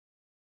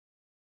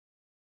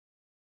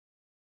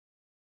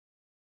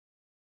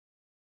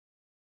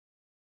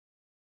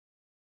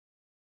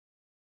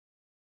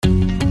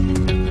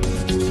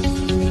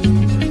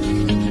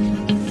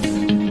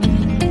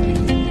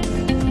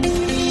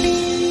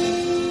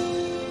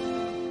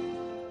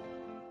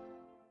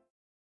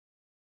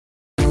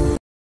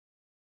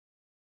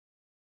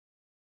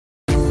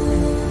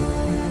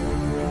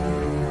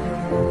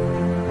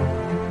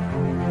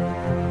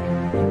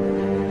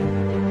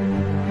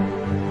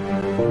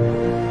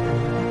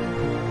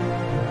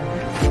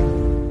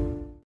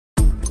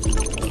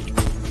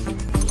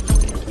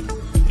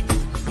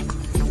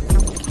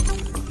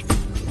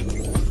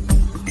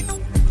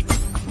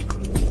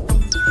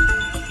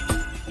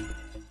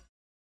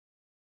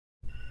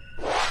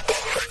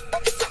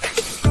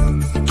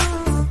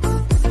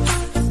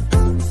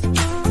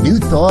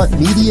Thought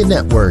Media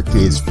Network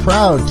is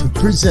proud to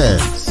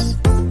present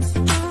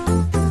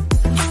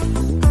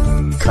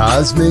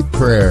Cosmic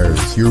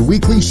Prayers, your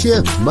weekly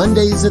shift,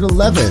 Mondays at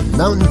 11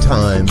 Mountain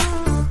Time,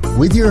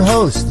 with your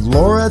host,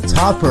 Laura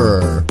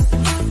Topper.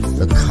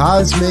 The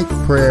Cosmic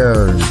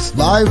Prayers,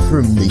 live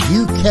from the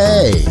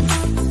UK.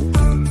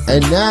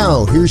 And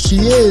now, here she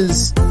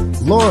is,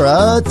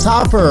 Laura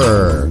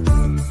Topper.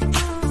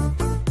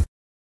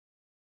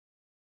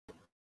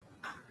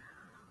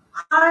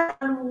 Hi,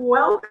 and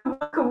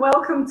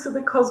welcome to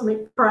the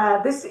Cosmic Prayer.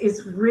 This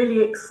is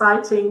really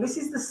exciting. This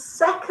is the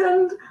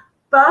second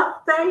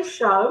birthday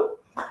show.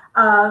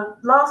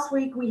 Last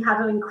week we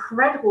had an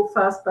incredible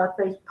first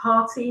birthday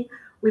party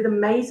with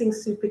amazing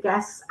super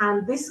guests,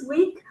 and this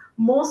week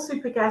more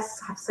super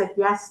guests have said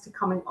yes to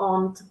coming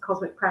on to the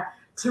Cosmic Prayer,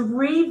 to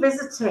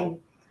revisiting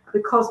the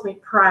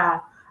Cosmic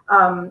Prayer,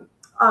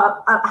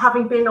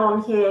 having been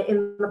on here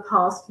in the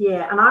past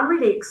year. And I'm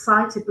really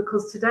excited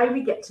because today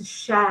we get to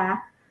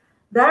share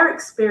their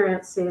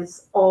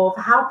experiences of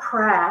how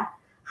prayer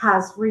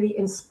has really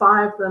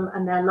inspired them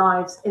and their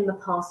lives in the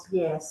past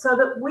year, so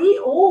that we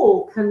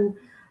all can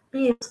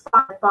be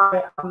inspired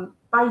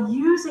by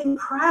using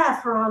prayer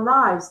for our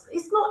lives.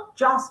 It's not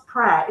just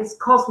prayer, it's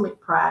cosmic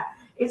prayer,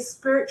 it's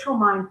spiritual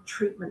mind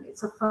treatment,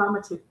 it's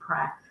affirmative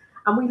prayer.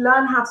 And we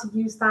learn how to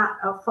use that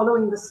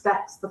following the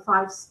steps, the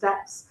 5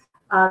 steps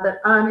that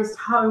Ernest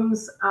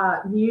Holmes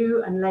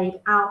knew and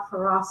laid out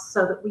for us,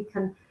 so that we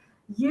can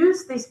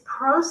use this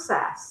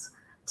process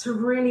to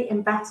really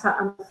better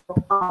and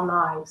fulfill our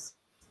lives.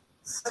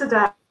 So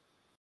today,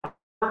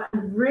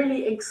 I'm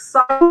really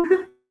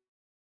excited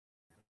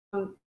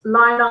to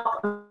line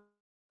up and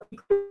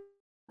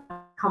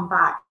come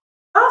back.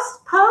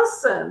 First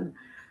person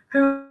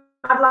who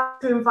I'd like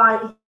to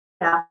invite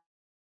here,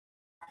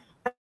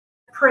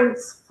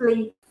 Prince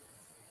Fleet,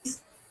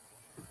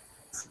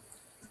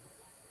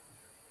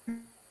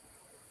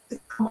 to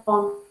come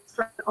on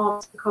straight on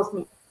to the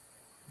Cosmic.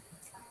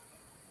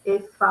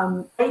 If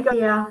they go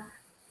here,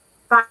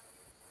 back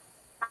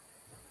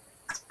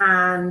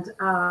and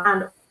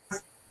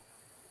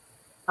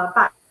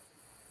back.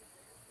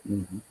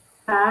 Mm-hmm.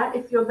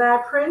 If you're there,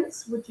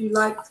 Prince, would you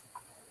like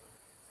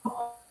to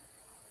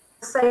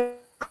say?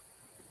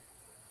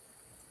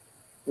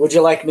 Would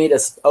you like me to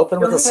open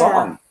with a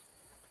song?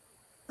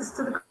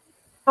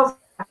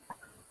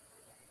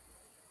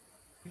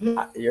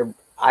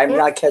 I'm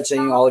not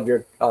catching all of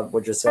your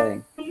what you're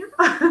saying.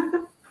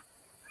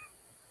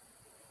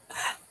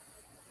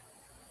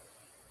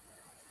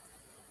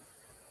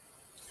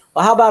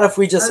 Well, how about if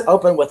we just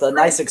open with a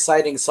nice,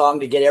 exciting song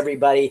to get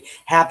everybody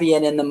happy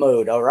and in the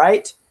mood, all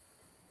right?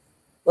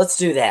 Let's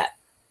do that.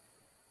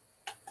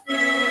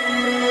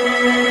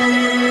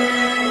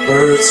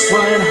 Birds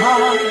flying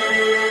high.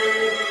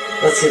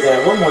 Let's do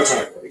that one more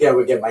time. Yeah,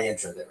 we get my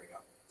intro. There we go.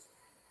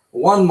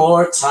 One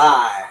more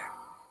time.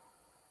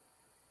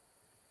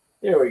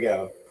 Here we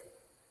go.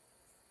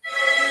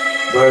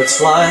 Birds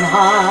flying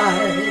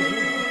high.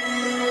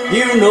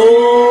 You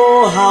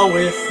know how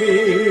we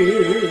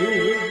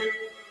feel.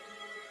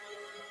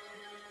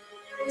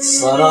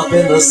 Sun up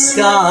in the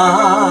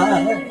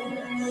sky.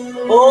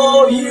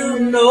 Oh, you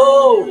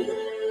know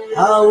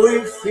how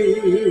we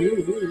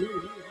feel.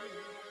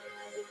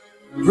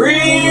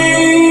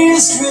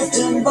 Breeze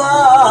drifting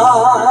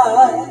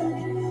by.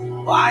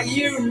 Why,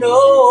 you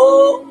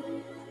know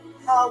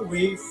how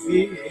we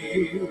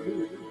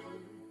feel.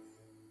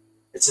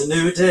 It's a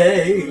new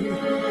day.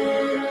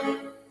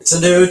 It's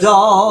a new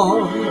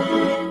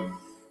dawn.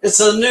 It's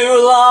a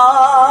new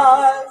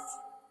life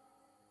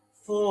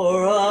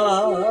for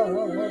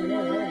us.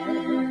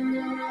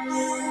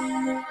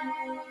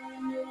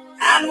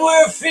 And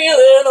we're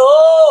feeling,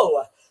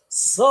 oh,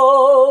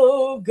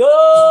 so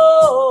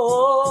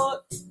good.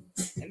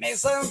 It may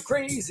sound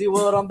crazy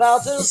what I'm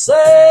about to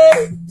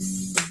say.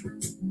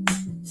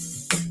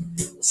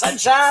 The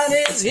sunshine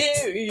is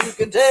here, you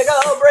can take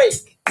a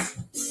break.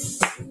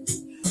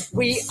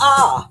 We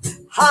are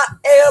hot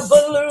air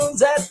balloons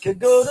that could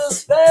go to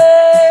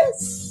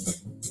space.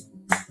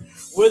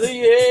 With a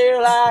year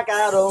like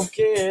I don't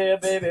care,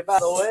 baby, by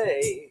the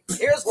way.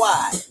 Here's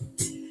why.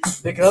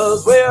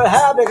 Because we're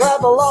happy,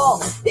 clap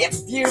along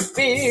if you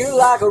feel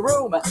like a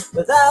room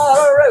without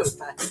a roof.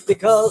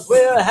 Because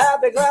we're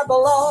happy, clap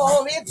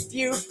along if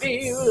you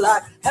feel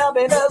like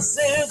happiness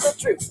is the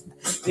truth.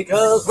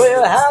 Because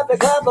we're happy,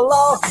 clap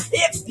along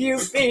if you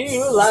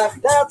feel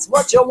like that's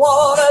what you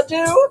want to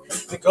do.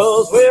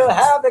 Because we're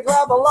happy,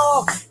 clap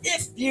along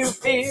if you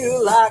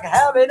feel like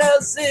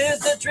happiness is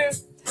the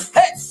truth.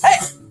 Hey, hey,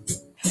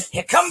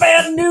 here come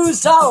bad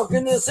news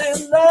talking this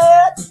and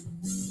that.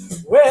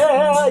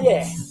 Well,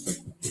 yeah.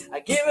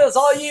 Give us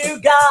all you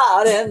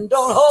got and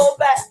don't hold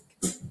back.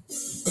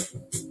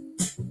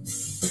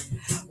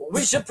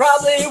 We should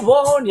probably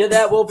warn you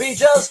that we'll be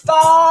just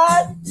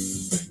fine.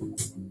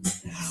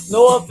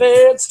 No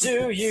offense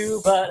to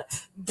you, but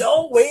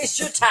don't waste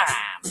your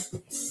time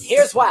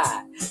Here's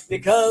why.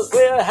 Because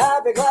we're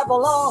happy, clap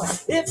along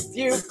if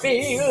you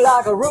feel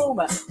like a room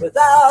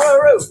without a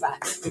roof.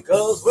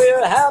 Because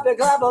we're happy,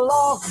 clap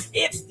along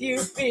if you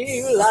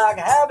feel like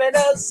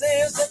happiness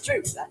is the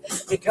truth.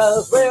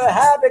 Because we're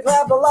happy,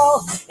 clap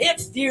along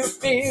if you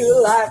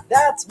feel like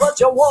that's what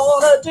you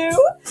want to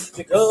do.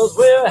 Because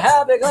we're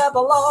happy, clap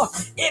along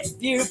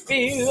if you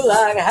feel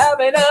like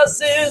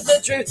happiness is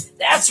the truth.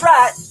 That's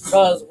right,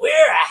 because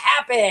we're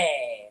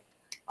happy.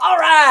 All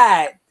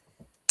right.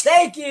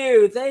 Thank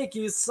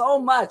you so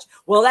much.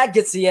 Well, that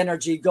gets the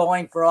energy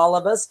going for all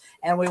of us,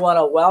 and we want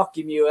to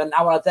welcome you. And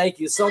I want to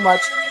thank you so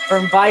much for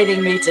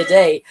inviting me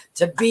today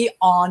to be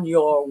on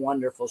your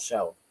wonderful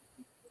show.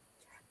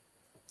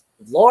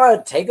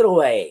 Laura, take it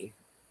away.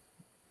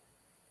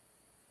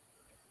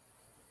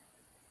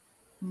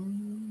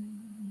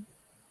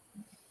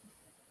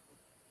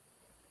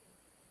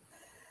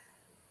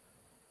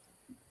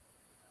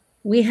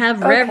 We have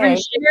Reverend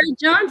Sherry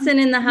Johnson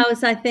in the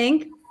house, I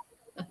think.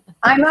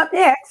 I'm up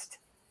next.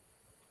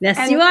 Yes,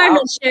 and you are,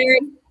 Miss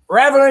Sherry.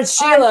 Reverend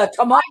Sheila,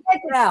 come on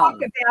down.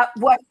 Talk about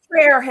what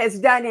prayer has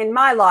done in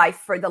my life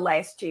for the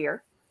last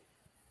year.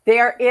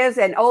 There is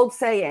an old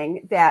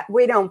saying that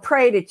we don't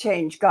pray to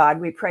change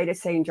God, we pray to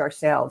change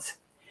ourselves.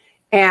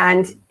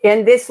 And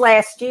in this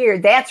last year,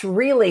 that's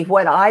really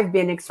what I've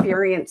been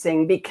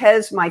experiencing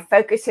because my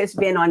focus has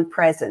been on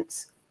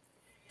presence.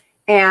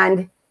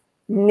 And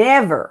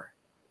never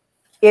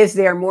is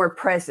there more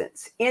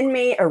presence in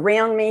me,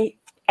 around me,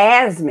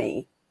 as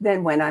me,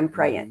 than when I'm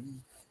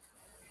praying.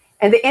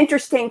 And the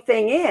interesting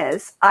thing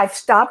is, I've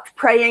stopped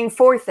praying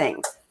for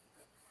things.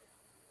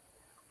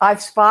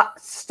 I've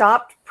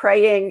stopped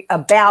praying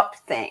about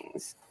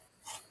things.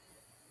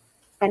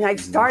 And I've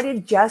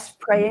started just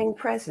praying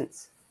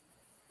presence.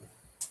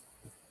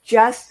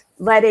 Just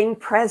letting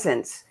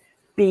presence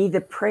be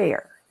the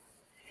prayer.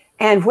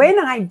 And when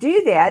I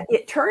do that,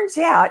 it turns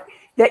out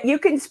that you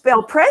can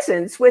spell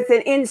presence with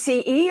an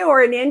NCE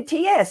or an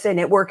NTS, and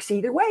it works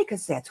either way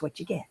because that's what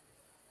you get.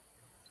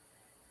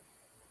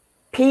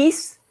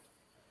 Peace,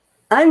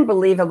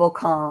 unbelievable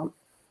calm.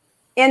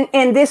 In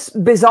this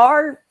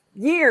bizarre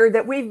year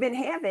that we've been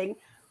having,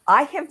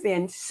 I have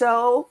been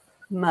so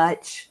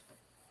much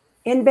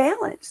in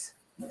balance.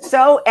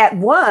 So at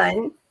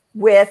one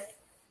with,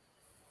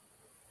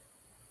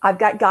 I've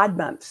got God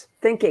bumps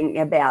thinking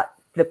about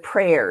the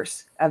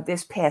prayers of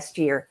this past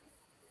year.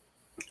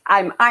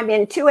 I'm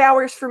in 2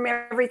 hours from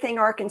everything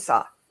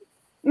Arkansas.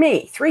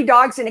 Me, 3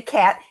 dogs and a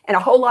cat and a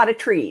whole lot of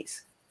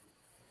trees.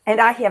 And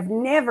I have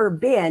never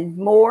been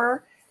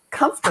more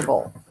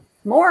comfortable,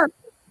 more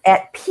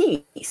at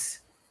peace,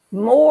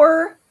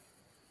 more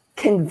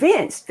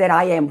convinced that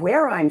I am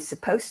where I'm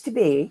supposed to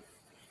be,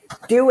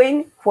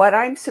 doing what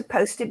I'm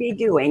supposed to be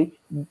doing,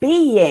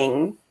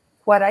 being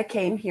what I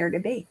came here to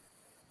be.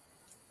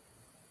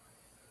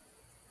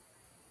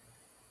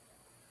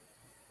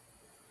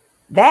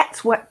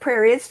 That's what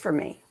prayer is for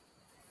me.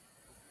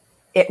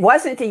 It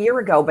wasn't a year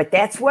ago, but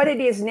that's what it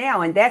is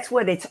now. And that's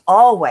what it's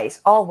always,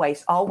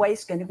 always,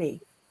 always going to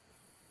be.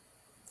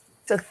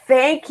 So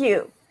thank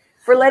you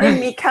for letting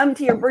me come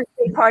to your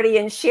birthday party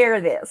and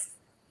share this.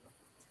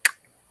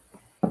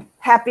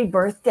 Happy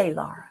birthday,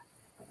 Laura.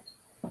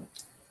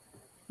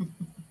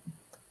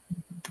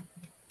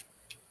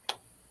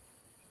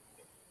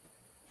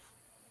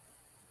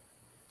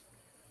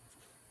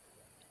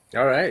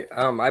 All right.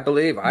 I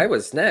believe I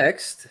was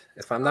next,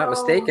 if I'm not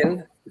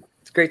mistaken.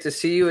 It's great to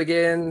see you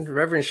again,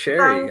 Reverend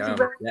Sherry. Thank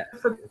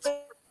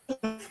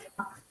you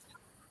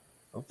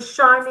for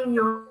shining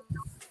your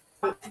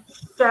light,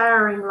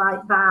 sharing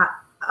like that.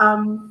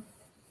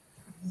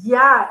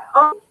 Yeah.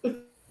 Oh, if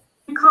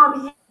you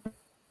can't hear.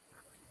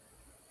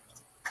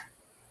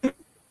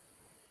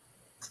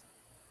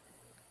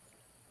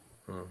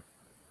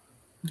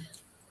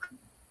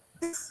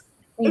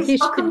 I think you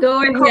should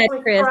go ahead,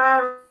 Chris.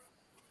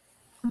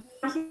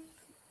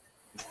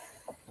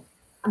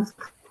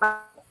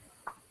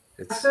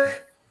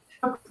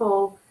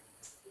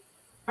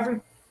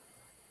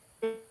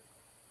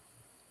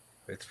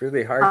 It's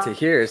really hard to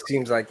hear. It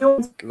seems like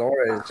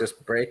Laura is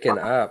just breaking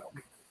up.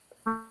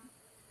 I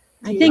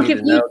think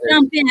if you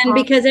jump in,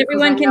 because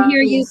everyone can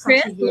hear you,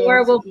 Chris,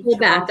 Laura will pull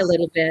back a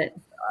little bit.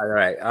 All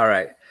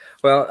right.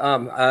 Well,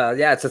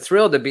 yeah, it's a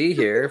thrill to be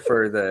here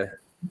for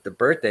the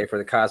birthday for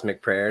the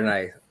Cosmic Prayer, and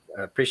I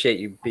appreciate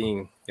you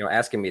being,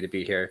 asking me to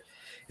be here.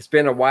 It's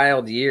been a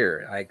wild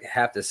year. I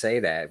have to say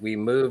that. We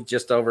moved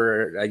just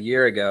over a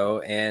year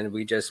ago, and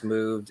we just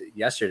moved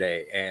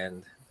yesterday.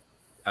 And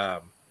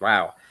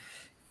wow,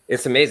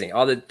 it's amazing.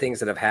 All the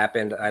things that have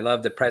happened. I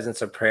love the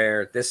presence of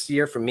prayer. This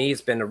year for me, it's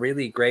been a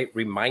really great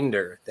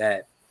reminder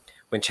that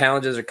when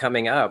challenges are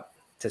coming up,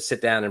 to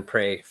sit down and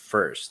pray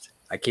first.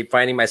 I keep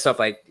finding myself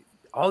like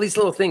all these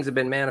little things have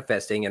been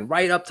manifesting, and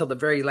right up till the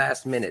very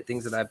last minute,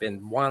 things that I've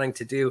been wanting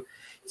to do,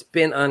 it's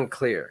been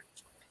unclear.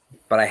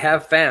 But I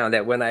have found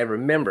that when I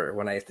remember,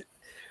 when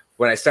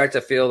I start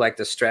to feel like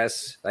the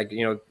stress, like,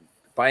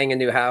 buying a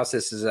new house,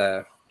 this is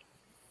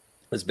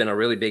has been a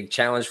really big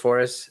challenge for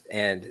us.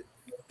 And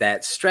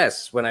that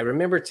stress, when I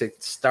remember to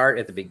start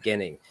at the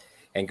beginning,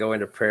 and go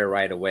into prayer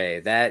right away.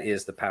 That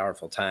is the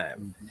powerful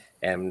time.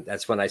 And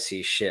that's when I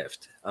see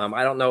shift.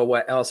 I don't know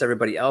what else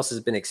everybody else has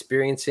been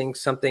experiencing.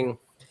 Something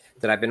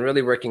that I've been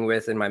really working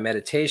with in my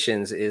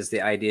meditations is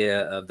the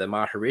idea of the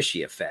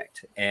Maharishi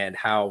effect, and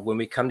how when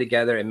we come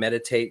together and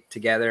meditate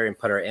together and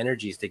put our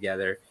energies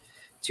together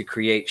to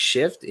create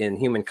shift in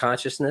human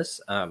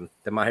consciousness. The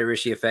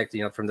Maharishi effect,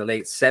 from the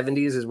late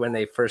 70s is when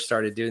they first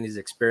started doing these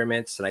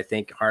experiments. And I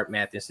think Heart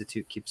Math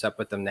Institute keeps up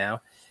with them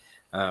now.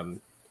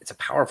 It's a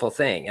powerful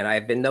thing. And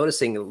I've been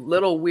noticing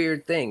little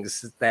weird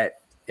things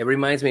that it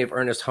reminds me of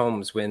Ernest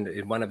Holmes when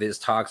in one of his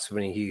talks,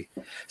 when he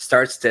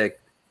starts to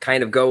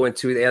kind of go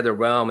into the other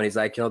realm and he's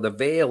like, the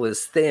veil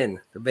is thin.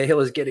 The veil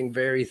is getting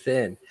very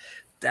thin.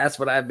 That's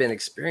what I've been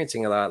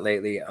experiencing a lot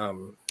lately.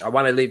 I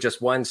want to leave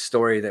just one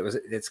story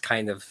it's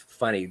kind of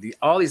funny.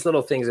 All these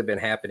little things have been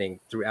happening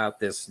throughout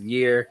this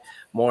year,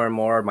 more and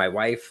more. My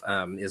wife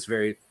is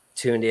very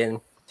tuned in.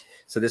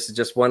 So this is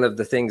just one of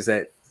the things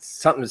that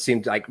something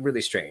seemed like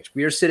really strange.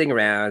 We were sitting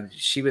around.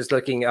 She was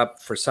looking up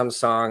for some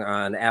song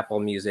on Apple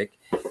Music,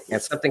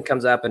 and something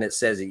comes up and it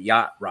says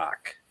yacht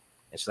rock.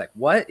 And she's like,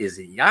 what is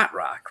a yacht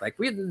rock? Like,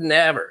 we've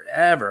never,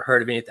 ever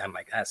heard of anything. I'm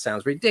like, that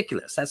sounds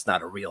ridiculous. That's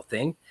not a real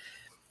thing.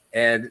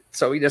 And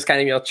so we just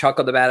kind of,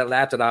 chuckled about it,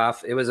 laughed it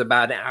off. It was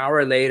about an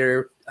hour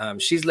later.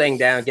 She's laying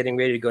down, getting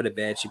ready to go to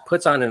bed. She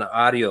puts on an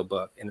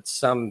audiobook, and it's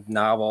some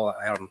novel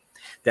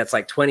that's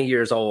like 20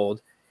 years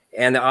old.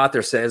 And the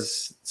author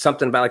says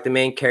something about like the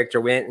main character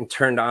went and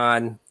turned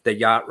on the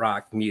yacht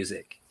rock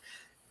music.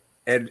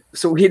 And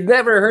so we had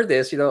never heard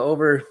this,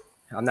 over,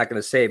 I'm not going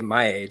to say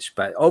my age,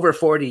 but over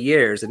 40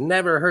 years, and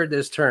never heard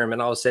this term.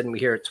 And all of a sudden we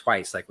hear it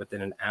twice, like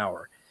within an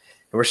hour.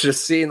 And we're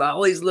just seeing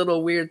all these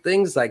little weird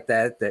things like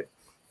that it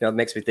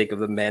makes me think of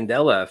the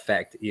Mandela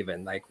effect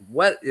even. Like,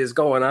 what is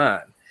going on?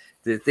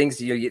 The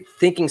things you're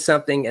thinking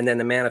something, and then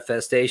the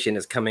manifestation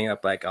is coming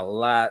up like a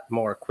lot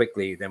more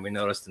quickly than we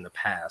noticed in the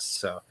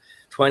past. So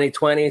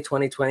 2020,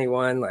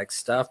 2021, like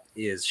stuff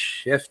is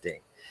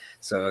shifting.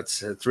 So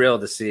it's a thrill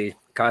to see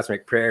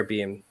Cosmic Prayer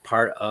being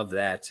part of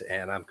that.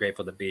 And I'm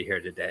grateful to be here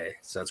today.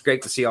 So it's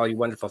great to see all you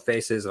wonderful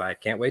faces. And I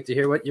can't wait to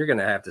hear what you're going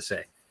to have to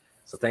say.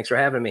 So thanks for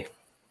having me.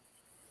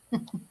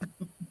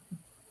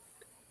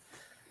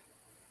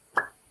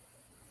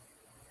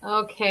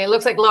 Okay,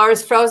 looks like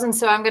Laura's frozen,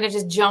 so I'm going to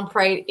just jump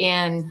right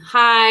in.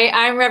 Hi,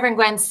 I'm Reverend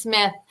Gwen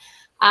Smith.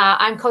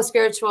 I'm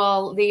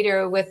co-spiritual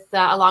leader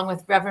along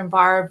with Reverend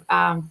Barb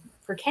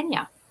for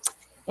Kenya.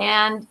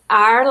 And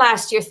our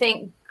last year,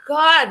 thank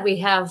God we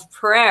have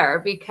prayer,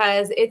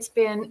 because it's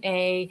been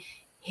a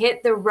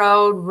hit the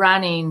road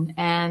running,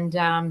 and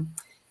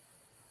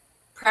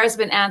prayer's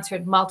been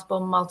answered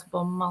multiple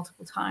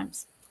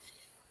times.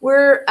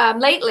 We're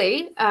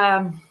lately,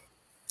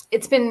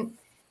 it's been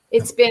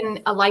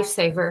a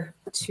lifesaver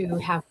to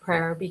have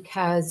prayer,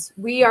 because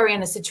we are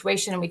in a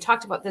situation, and we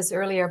talked about this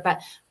earlier,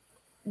 but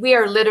we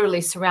are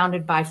literally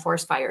surrounded by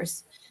forest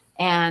fires,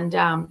 and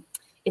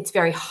it's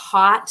very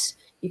hot.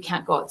 You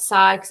can't go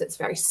outside because it's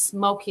very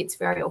smoky. It's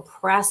very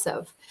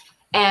oppressive.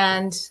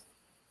 And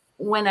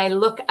when I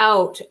look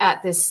out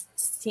at this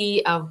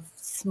sea of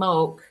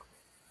smoke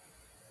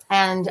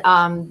and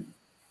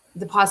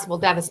the possible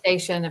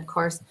devastation, of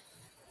course,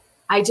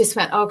 I just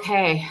went,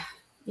 okay,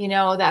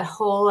 that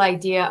whole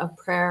idea of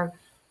prayer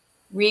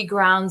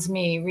regrounds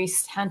me,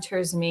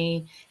 recenters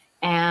me,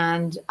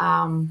 and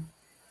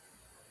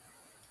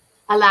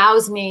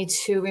allows me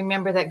to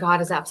remember that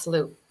God is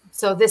absolute.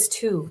 So this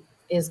too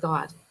is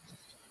God.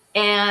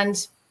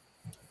 And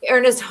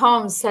Ernest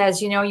Holmes says,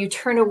 you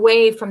turn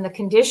away from the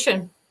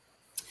condition.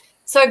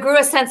 So I grew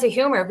a sense of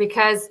humor,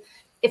 because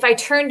if I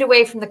turned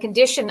away from the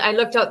condition, I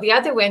looked out the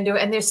other window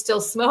and there's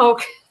still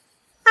smoke.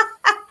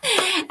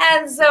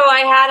 And so I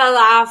had a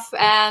laugh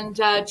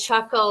and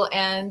chuckle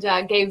and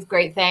gave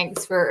great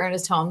thanks for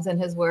Ernest Holmes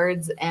and his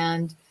words,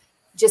 and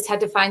just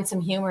had to find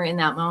some humor in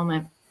that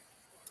moment.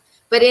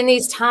 But in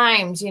these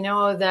times,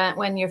 that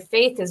when your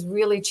faith is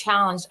really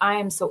challenged, I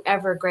am so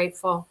ever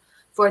grateful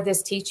for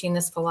this teaching,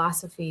 this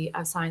philosophy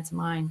of Science of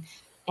Mind,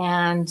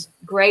 and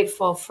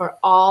grateful for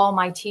all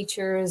my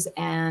teachers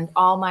and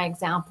all my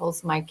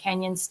examples, my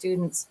Kenyan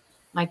students,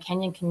 my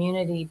Kenyan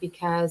community,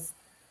 because,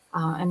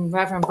 and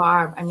Reverend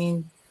Barb,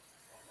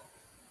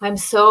 I'm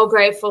so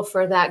grateful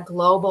for that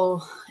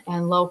global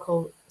and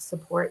local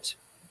support.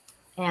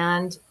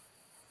 And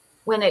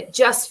when it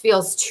just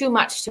feels too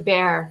much to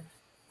bear,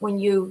 when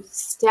you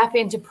step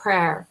into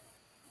prayer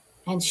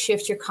and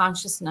shift your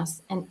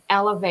consciousness and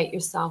elevate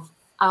yourself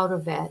out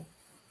of it,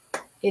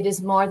 it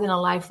is more than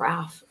a life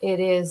raft. It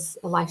is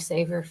a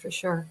lifesaver for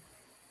sure.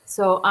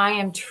 So I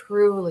am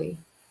truly,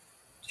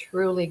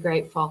 truly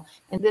grateful.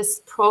 And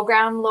this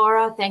program,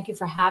 Laura, thank you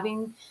for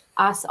having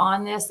us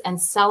on this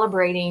and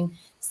celebrating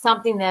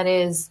something that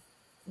is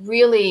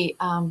really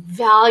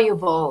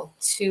valuable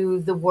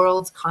to the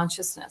world's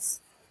consciousness.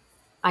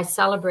 I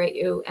celebrate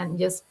you and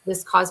just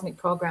this cosmic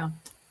program.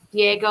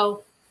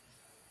 Diego,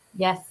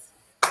 yes,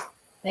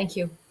 thank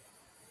you.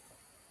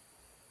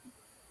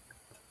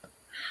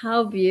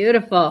 How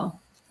beautiful.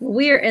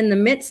 We're in the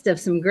midst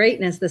of some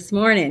greatness this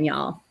morning,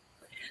 y'all.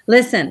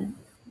 Listen,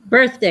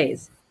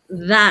 Birthdays.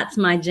 That's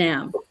my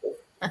jam.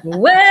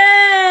 Well,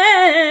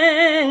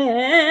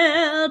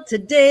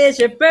 today is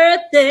your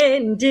birthday.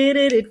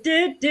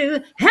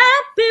 Do-do-do-do-do.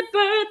 Happy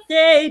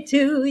birthday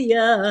to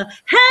ya.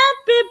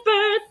 Happy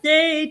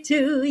birthday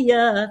to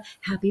ya.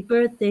 Happy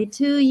birthday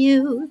to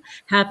you.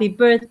 Happy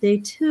birthday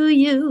to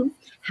you.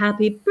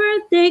 Happy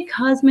birthday,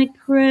 Cosmic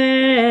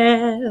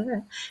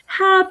Prayer.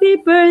 Happy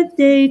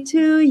birthday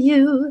to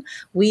you.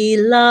 We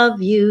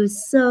love you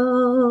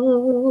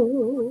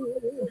so.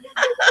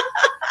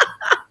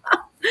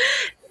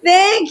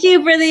 Thank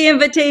you for the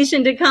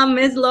invitation to come,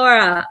 Ms.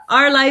 Laura.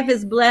 Our life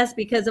is blessed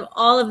because of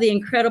all of the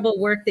incredible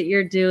work that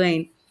you're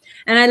doing.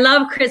 And I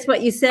love, Chris,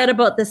 what you said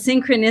about the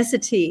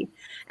synchronicity.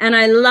 And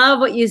I love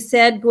what you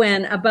said,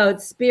 Gwen,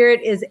 about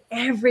spirit is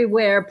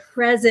everywhere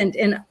present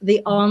in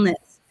the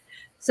allness.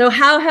 So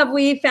how have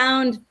we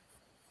found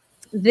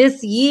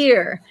this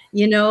year,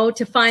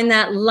 to find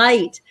that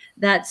light,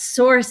 that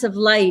source of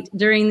light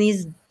during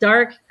these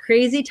dark,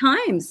 crazy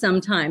times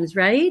sometimes,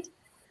 right?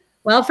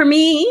 Well, for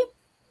me,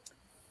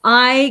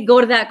 I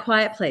go to that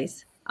quiet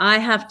place. I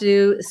have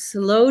to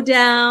slow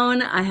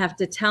down. I have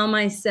to tell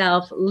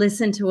myself,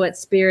 listen to what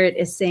spirit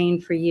is saying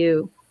for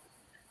you.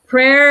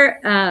 Prayer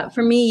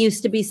for me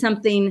used to be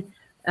something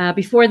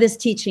before this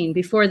teaching,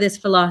 before this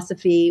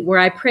philosophy, where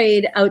I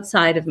prayed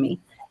outside of me,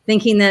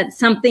 thinking that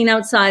something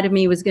outside of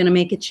me was going to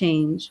make a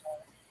change.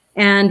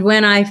 And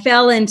when I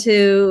fell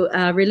into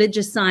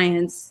religious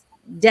science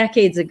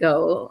decades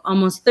ago,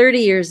 almost 30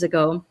 years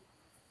ago,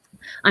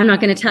 I'm not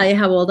going to tell you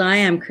how old I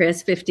am,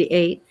 Chris,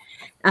 58.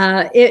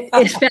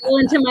 It fell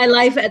into my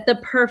life at the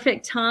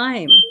perfect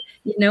time.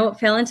 It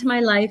fell into my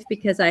life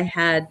because I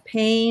had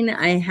pain,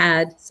 I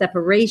had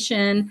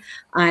separation,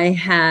 I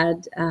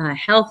had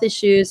health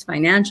issues,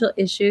 financial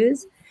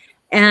issues.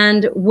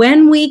 And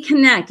when we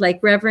connect,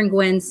 like Reverend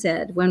Gwen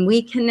said, when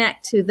we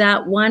connect to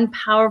that one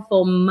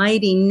powerful,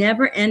 mighty,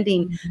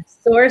 never-ending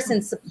source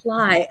and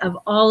supply of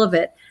all of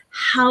it,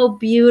 how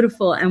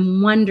beautiful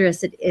and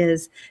wondrous it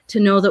is to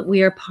know that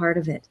we are part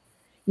of it.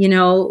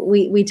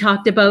 We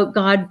talked about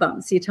God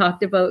bumps. You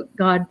talked about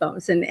God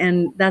bumps,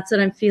 and that's what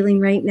I'm feeling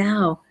right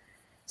now.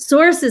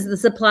 Source is the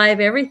supply of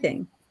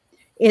everything.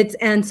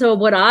 And so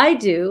what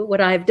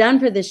I've done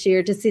for this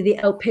year to see the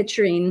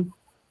outpicturing,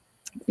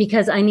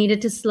 because I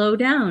needed to slow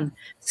down.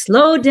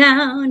 Slow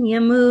down, you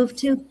move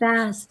too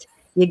fast.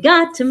 You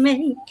got to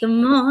make the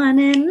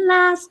morning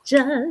last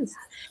just.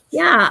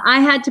 Yeah, I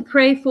had to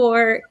pray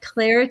for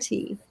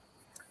clarity.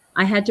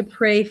 I had to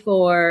pray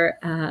for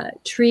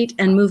treat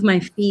and move my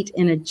feet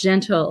in a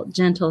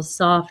gentle,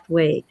 soft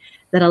way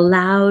that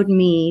allowed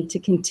me to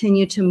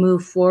continue to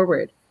move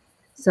forward.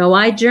 So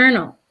I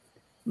journal.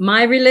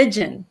 My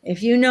religion,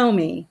 if you know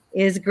me,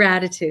 is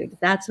gratitude.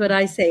 That's what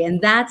I say.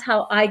 And that's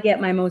how I get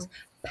my most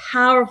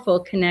powerful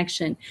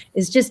connection,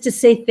 is just to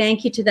say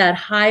thank you to that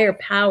higher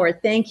power.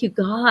 Thank you,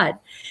 God,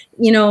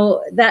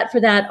 that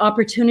for that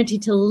opportunity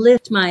to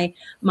lift my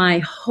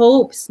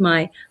hopes,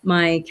 my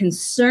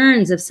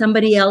concerns. If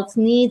somebody else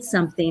needs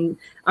something,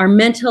 our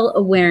mental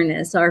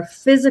awareness, our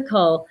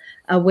physical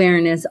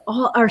awareness,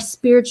 all our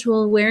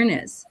spiritual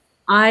awareness.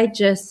 I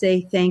just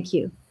say thank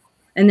you.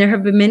 And there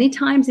have been many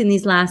times in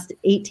these last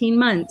 18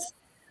 months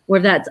where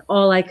that's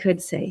all I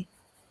could say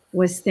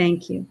was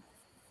thank you.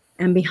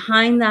 And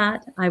behind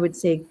that, I would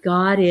say,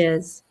 God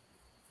is,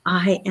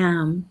 I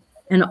am.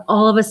 And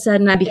all of a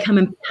sudden I become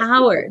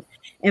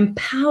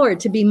empowered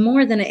to be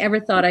more than I ever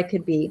thought I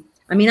could be.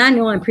 I mean, I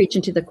know I'm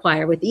preaching to the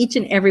choir with each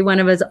and every one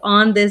of us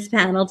on this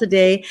panel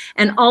today,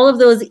 and all of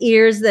those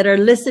ears that are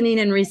listening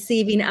and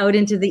receiving out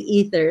into the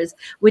ethers,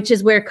 which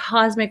is where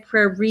Cosmic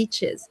Prayer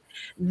reaches.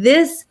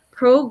 This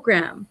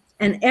program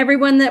and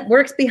everyone that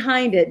works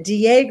behind it,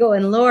 Diego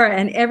and Laura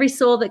and every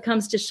soul that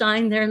comes to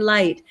shine their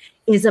light,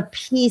 is a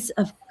piece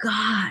of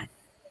God,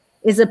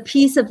 is a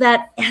piece of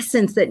that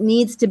essence that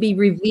needs to be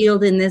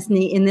revealed in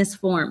this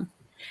form.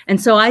 And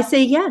so I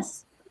say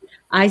yes.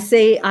 I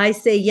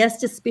say yes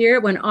to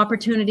spirit. When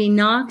opportunity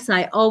knocks,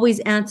 I always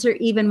answer,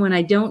 even when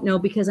I don't know,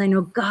 because I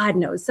know God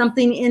knows.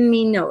 Something in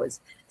me knows.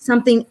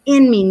 Something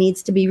in me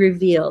needs to be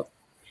revealed.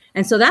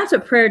 And so that's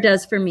what prayer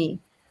does for me.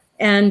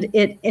 And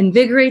it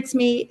invigorates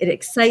me, it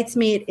excites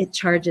me, it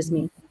charges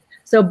me.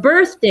 So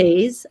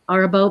birthdays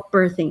are about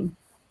birthing.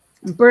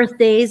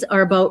 Birthdays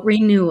are about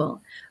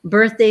renewal.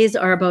 Birthdays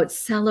are about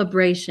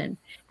celebration.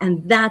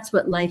 And that's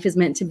what life is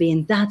meant to be.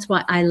 And that's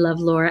why I love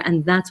Laura.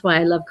 And that's why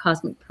I love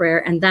Cosmic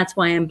Prayer. And that's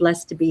why I'm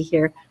blessed to be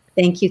here.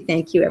 Thank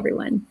you,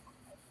 everyone.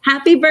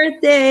 Happy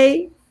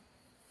birthday.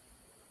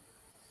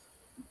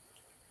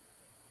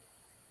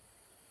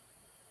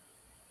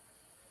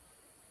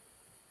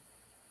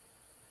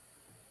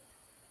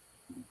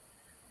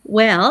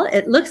 Well,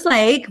 it looks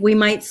like we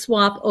might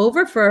swap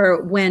over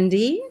for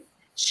Wendy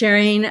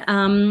sharing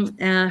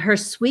her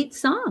sweet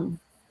song.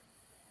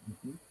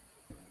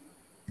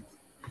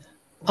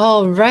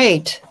 All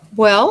right.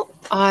 Well,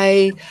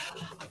 I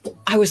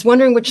was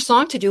wondering which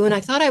song to do, and I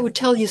thought I would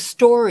tell you a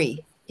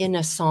story in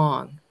a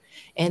song.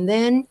 And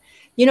then,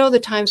 the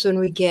times when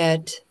we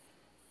get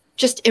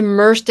just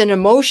immersed in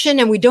emotion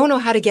and we don't know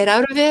how to get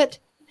out of it.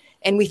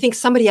 and we think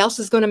somebody else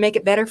is going to make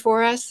it better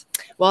for us.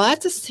 Well,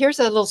 here's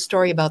a little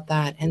story about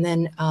that. And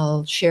then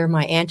I'll share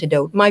my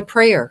antidote, my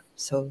prayer,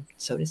 so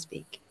to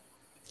speak.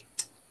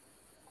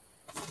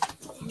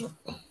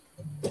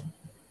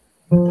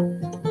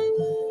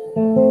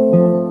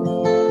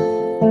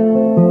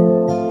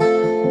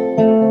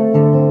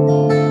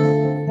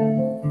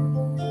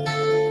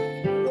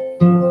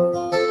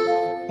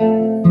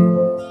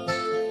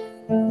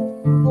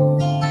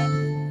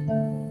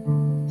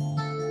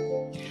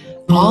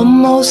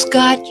 Almost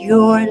got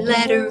your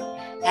letter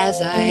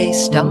as I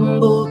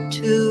stumbled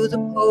to the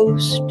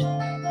post.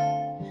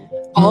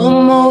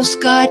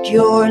 Almost got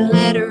your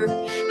letter,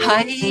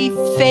 I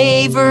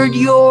favored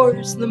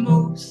yours the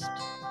most.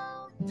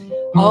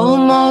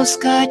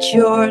 Almost got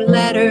your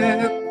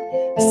letter,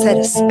 set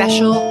a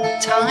special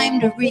time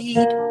to read.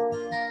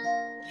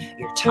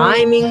 Your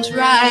timing's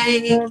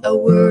right, a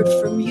word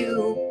from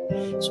you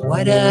is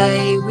what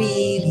I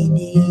really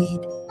need.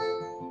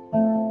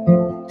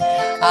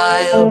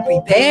 I'll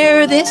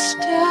prepare this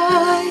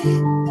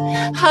time,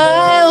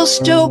 I'll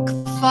stoke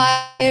the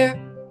fire,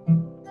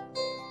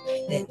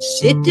 then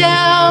sit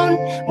down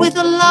with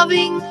a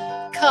loving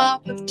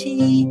cup of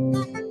tea.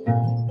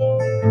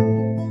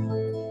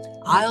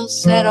 I'll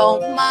set all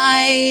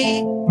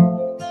my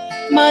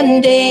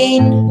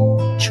mundane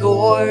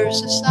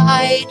chores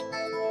aside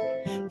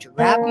to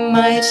wrap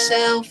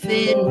myself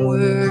in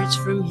words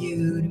from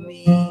you to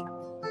me.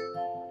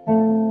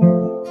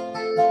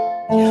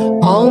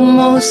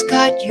 Almost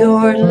got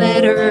your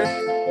letter,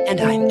 and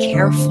I'm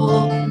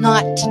careful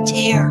not to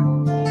tear.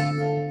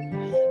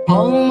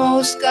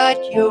 Almost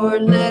got your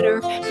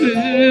letter,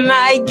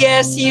 I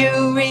guess you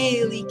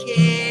really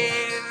care.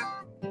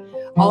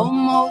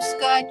 Almost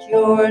got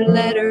your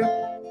letter,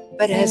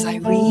 but as I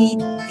read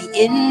the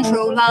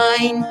intro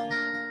line,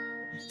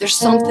 there's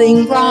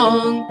something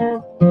wrong.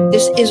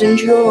 This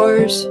isn't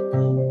yours,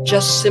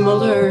 just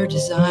similar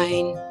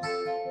design.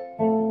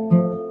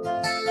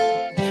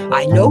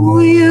 I know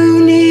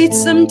you need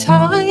some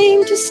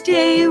time to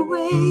stay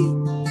away,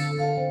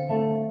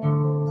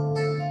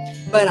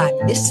 but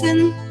I'm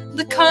missing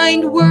the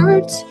kind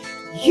words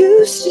you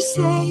used to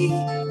say.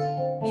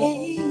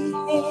 Hey,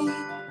 hey,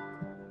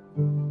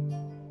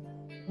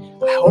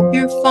 I hope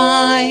you're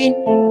fine.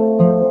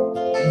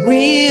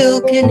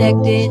 We'll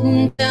connect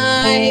in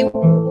time.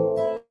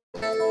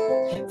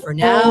 For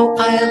now,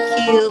 I'll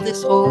heal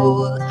this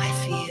hole I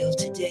feel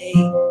today.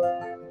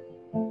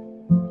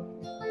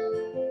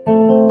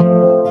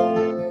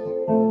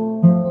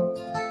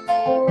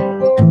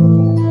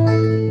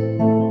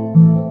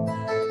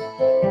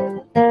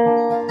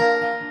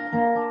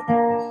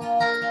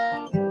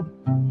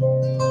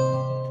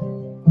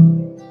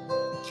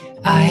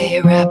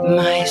 I wrap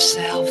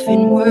myself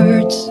in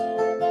words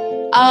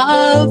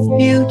of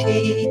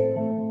beauty,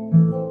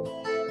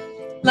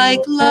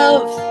 like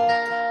love,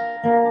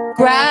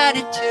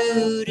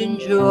 gratitude, and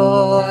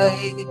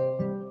joy.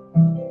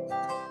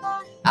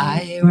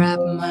 I wrap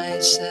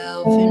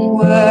myself in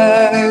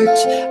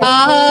words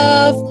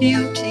of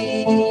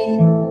beauty,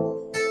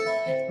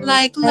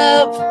 like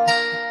love,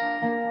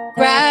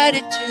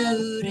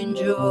 gratitude, and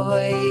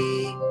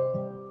joy.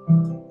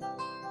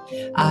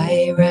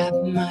 I wrap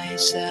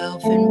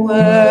myself in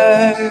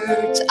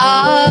words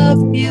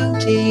of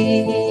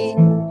beauty,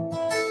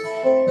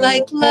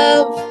 like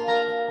love,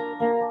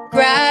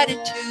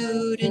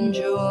 gratitude, and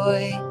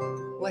joy.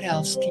 What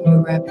else can you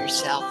wrap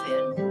yourself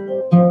in?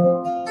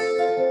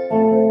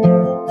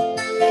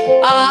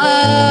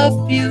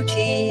 Of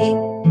beauty,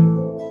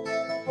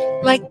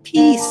 like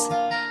peace,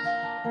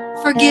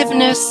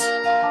 forgiveness,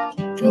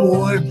 and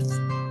warmth.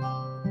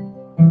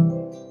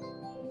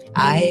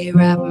 I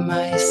wrap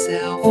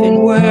myself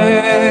in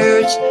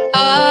words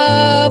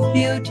of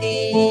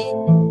beauty,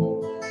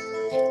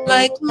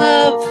 like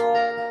love,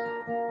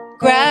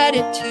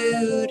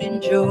 gratitude,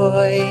 and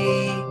joy.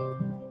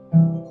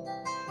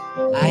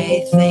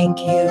 I thank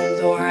you,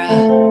 Laura,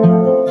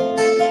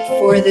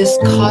 for this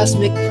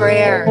cosmic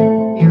prayer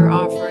you're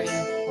offering.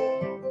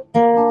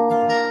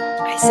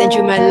 I send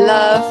you my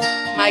love,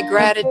 my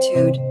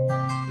gratitude,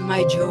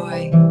 my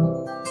joy.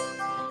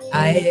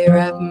 I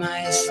wrap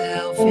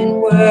myself in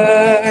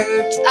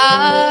words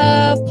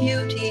of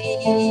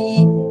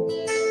beauty,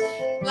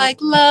 like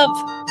love,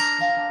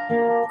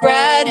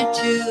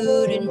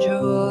 gratitude, and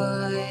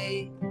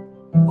joy.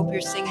 Hope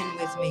you're singing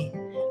with me.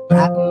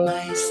 Wrap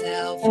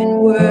myself in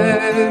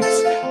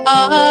words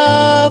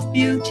of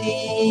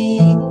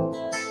beauty,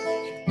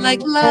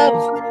 like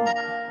love,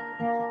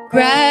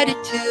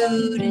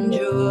 gratitude, and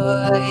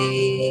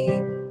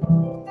joy.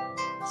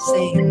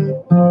 Sing.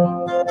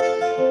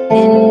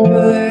 In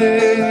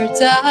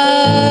words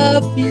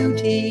of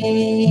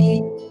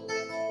beauty,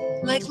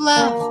 like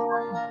love,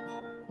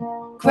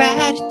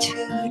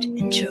 gratitude,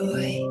 and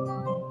joy.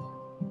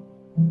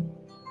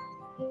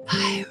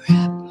 I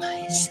wrap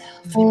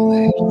myself in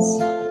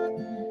words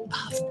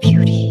of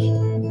beauty,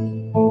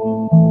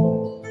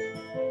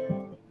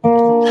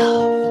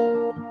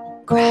 love,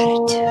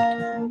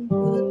 gratitude,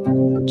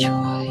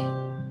 joy.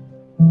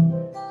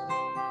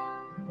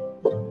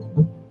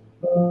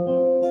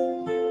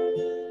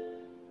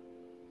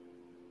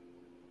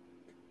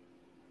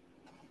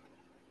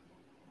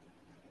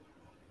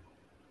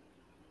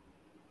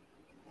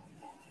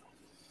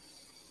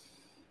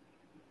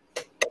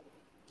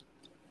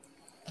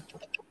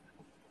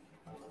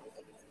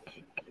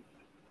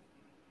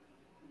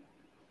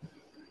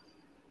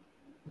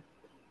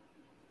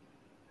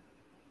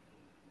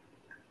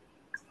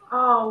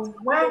 Oh,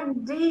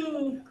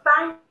 Wendy,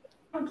 thank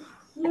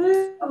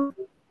you.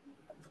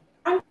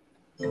 Thank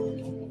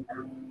you.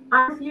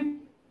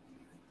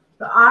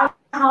 I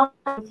am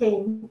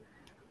thinking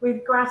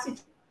with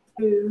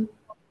gratitude.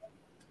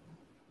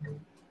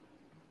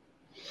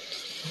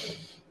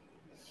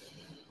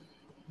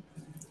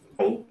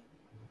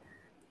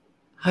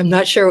 I'm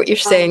not sure what you're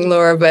saying,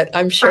 Laura, but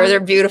I'm sure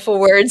they're beautiful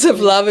words of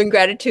love and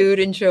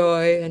gratitude and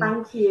joy. And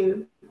thank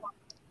you.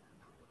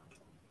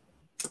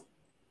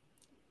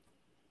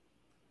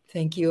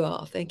 Thank you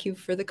all. Thank you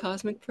for the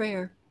cosmic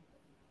prayer.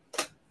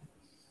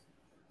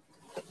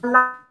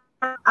 Yeah,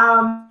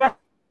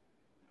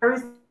 there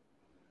is,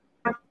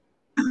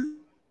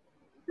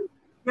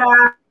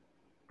 yeah.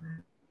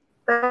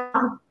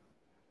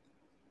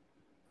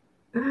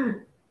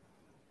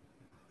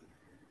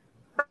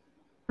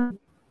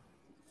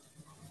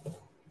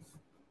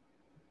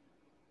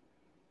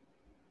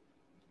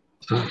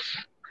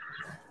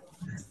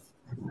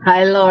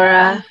 Hi,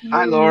 Laura.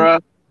 Hi,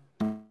 Laura.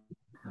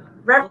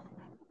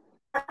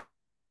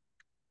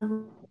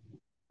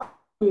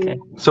 Okay.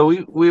 So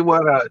we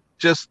want to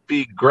just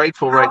be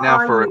grateful right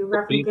now for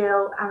Reverend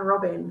Gail and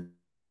Robin.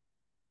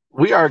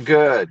 We are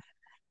good.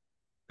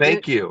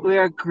 Thank you. We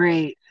are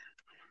great.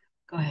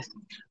 Go ahead.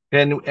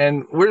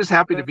 And we're just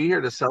happy to be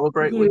here to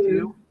celebrate with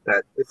you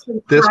that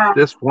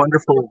this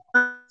wonderful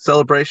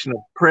celebration of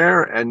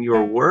prayer and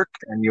your work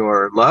and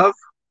your love.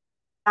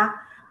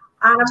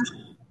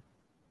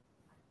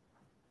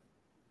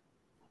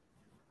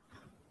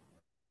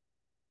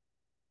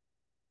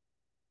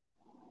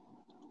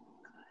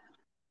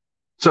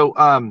 So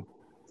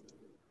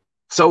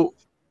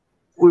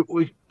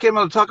we came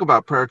out to talk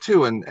about prayer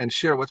too and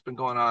share what's been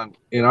going on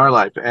in our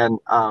life. And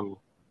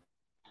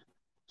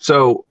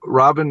so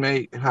Robin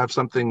may have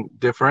something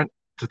different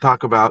to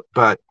talk about,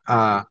 but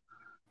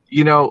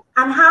you know.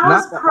 And how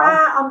has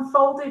prayer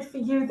unfolded for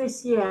you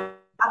this year?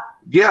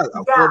 Yeah,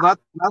 well,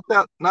 not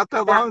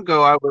that long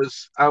ago,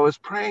 I was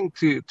praying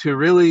to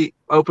really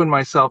open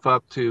myself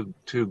up to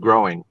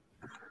growing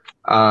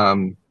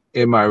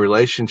in my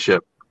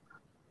relationship,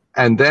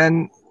 and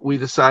then we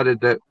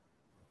decided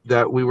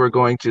that we were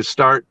going to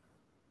start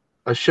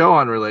a show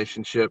on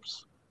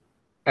relationships,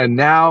 and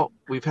now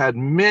we've had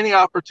many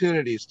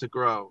opportunities to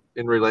grow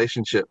in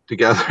relationship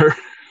together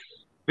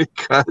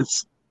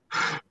because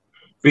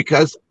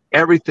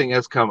everything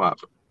has come up,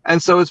 and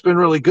so it's been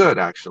really good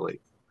actually.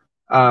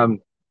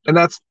 And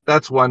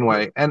that's one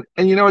way. And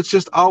you know, it's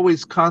just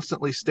always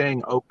constantly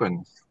staying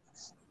open.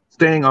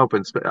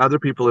 Other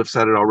people have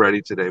said it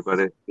already today,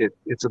 but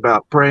it's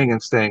about praying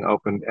and staying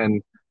open.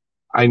 And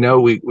I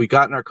know we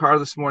got in our car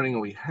this morning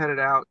and we headed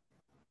out,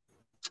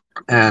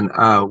 and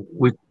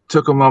we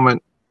took a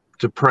moment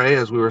to pray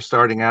as we were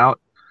starting out,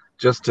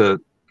 just to,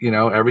 you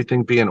know,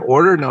 everything be in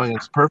order, knowing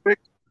it's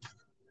perfect.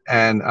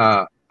 And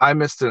I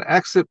missed an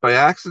exit by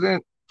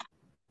accident.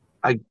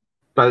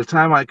 By the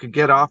time I could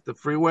get off the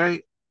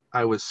freeway,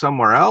 I was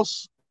somewhere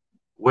else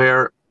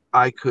where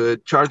I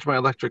could charge my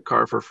electric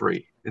car for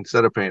free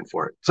instead of paying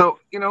for it. So,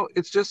 you know,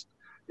 it's just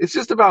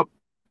about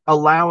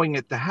allowing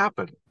it to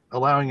happen,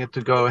 allowing it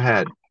to go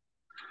ahead.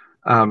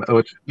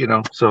 Which, you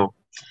know, so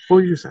what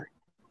would you say?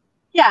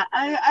 Yeah,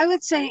 I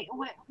would say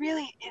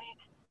really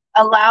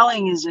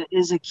allowing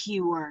is a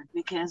key word,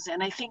 because,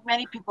 and I think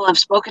many people have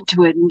spoken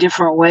to it in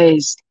different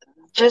ways.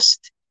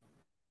 Just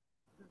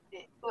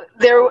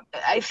there,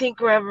 I think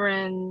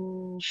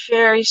Reverend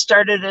Sherry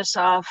started us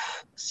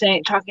off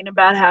talking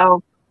about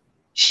how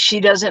she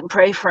doesn't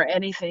pray for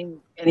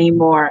anything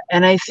anymore,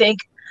 and I think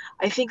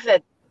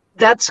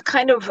that's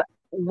kind of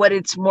what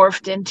it's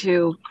morphed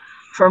into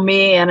for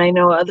me, and I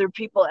know other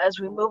people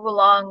as we move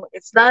along.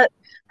 It's not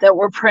that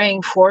we're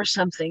praying for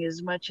something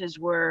as much as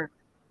we're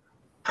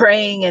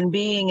praying and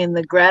being in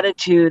the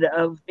gratitude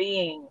of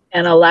being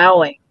and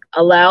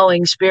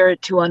allowing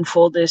spirit to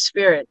unfold as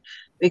spirit.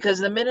 Because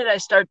the minute I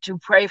start to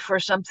pray for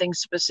something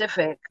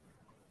specific,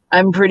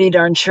 I'm pretty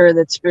darn sure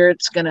that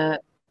spirit's going to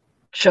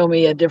show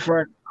me a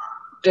different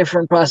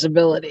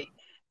possibility.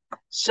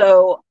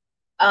 So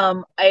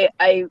I'm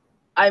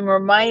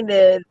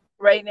reminded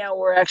right now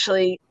we're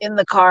actually in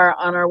the car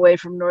on our way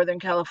from Northern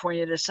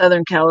California to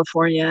Southern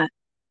California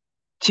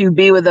to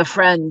be with a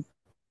friend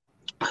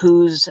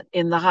who's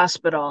in the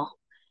hospital.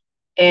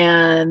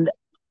 And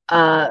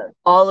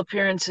all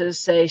appearances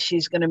say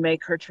she's going to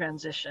make her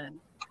transition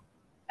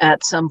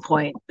at some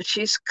point, but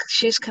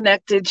she's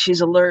connected,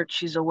 she's alert,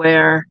 she's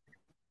aware.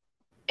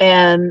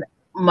 And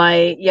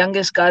my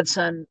youngest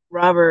godson,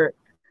 Robert,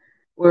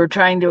 we were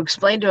trying to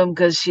explain to him,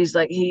 because she's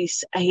like, he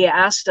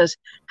asked us,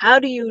 how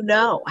do you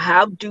know?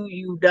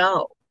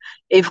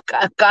 If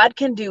God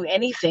can do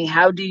anything,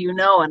 how do you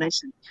know? And I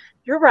said,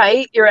 you're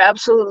right, you're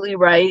absolutely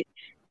right.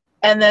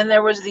 And then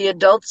there was the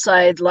adult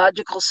side,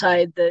 logical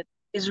side, that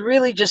is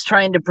really just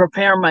trying to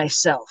prepare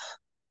myself.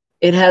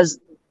 It has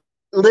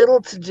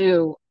little to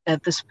do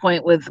at this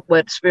point with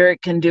what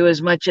spirit can do,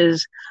 as much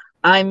as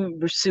I'm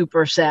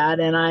super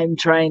sad and I'm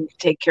trying to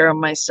take care of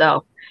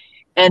myself.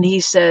 And he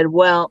said,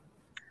 well,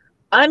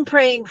 I'm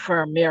praying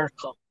for a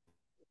miracle.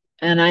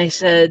 And I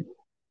said,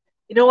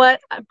 you know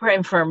what? I'm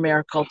praying for a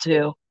miracle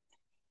too.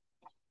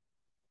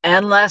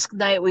 And last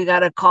night we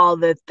got a call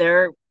that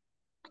they're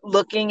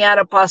looking at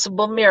a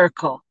possible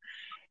miracle.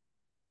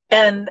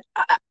 And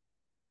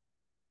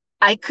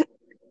I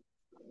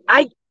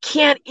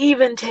can't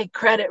even take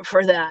credit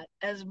for that,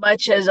 as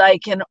much as I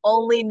can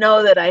only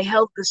know that I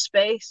held the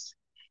space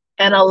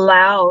and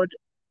allowed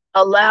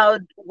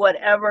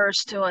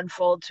whatever's to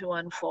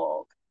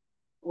unfold,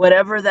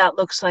 whatever that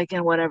looks like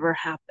and whatever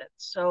happens.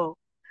 So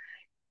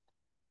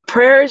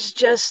prayer is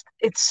just,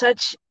 it's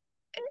such,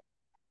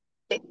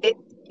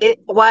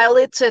 while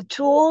it's a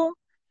tool,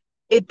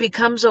 it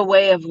becomes a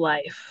way of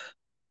life.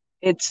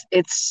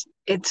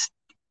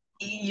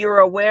 You're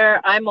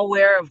aware, I'm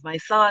aware of my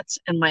thoughts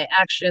and my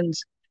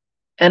actions,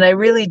 and I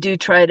really do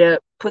try to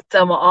put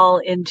them all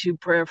into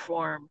prayer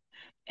form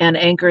and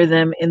anchor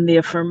them in the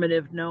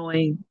affirmative,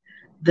 knowing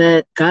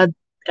that God,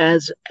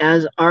 as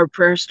our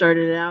prayer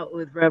started out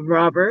with Rev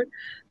Robert,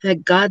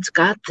 that God's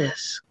got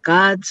this.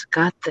 God's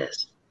got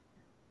this.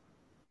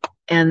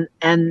 And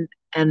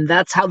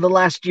that's how the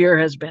last year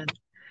has been.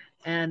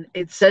 And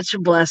it's such a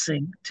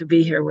blessing to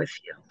be here with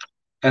you.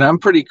 And I'm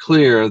pretty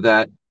clear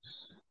that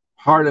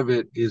part of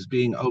it is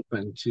being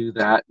open to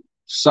that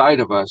side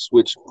of us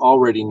which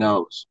already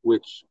knows,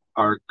 which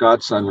our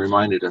godson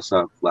reminded us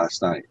of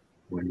last night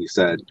when he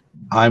said,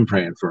 I'm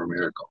praying for a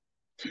miracle.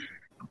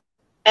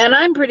 And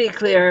I'm pretty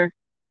clear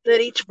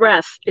that each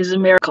breath is a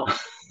miracle.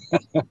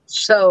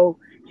 So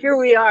here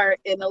we are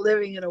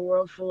living in a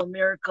world full of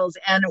miracles.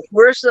 And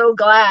we're so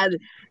glad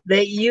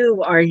that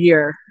you are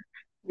here,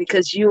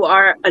 because you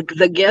are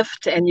the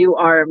gift and you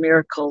are a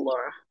miracle,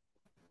 Laura.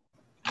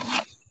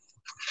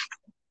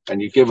 And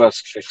you give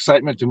us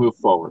excitement to move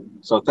forward.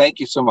 So thank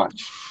you so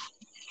much.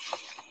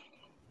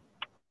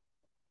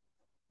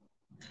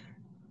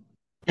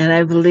 And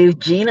I believe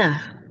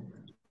Gina.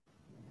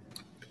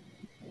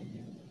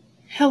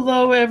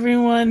 Hello,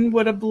 everyone.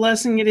 What a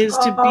blessing it is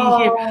to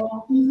be here.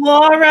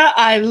 Laura,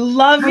 I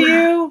love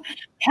you.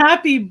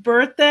 Happy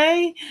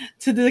birthday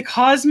to the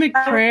Cosmic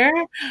Prayer.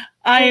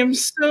 I am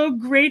so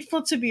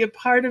grateful to be a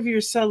part of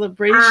your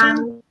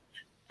celebration.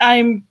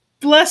 I'm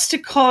blessed to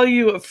call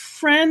you a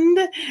friend.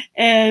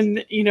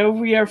 And, you know,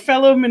 we are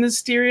fellow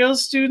ministerial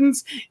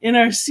students in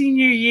our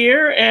senior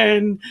year.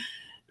 And,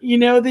 you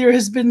know, there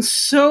has been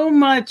so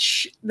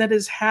much that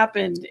has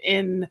happened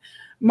in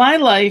my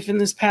life in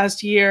this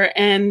past year,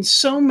 and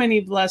so many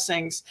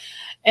blessings.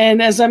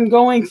 And as I'm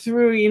going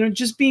through, you know,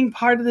 just being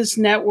part of this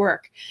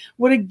network,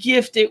 what a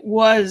gift it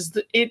was.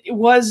 It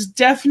was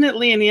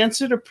definitely an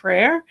answer to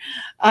prayer.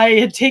 I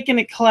had taken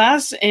a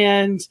class,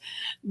 and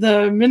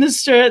the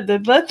minister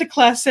that led the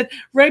class said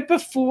right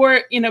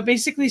before, you know,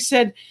 basically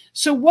said,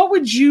 so what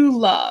would you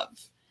love?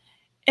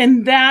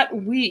 And that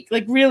week,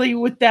 like really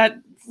with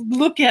that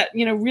look at,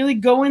 you know, really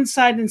go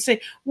inside and say,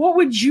 what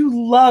would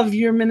you love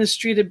your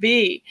ministry to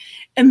be?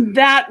 And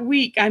that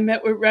week I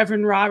met with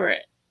Reverend Robert.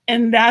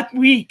 And that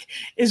week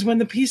is when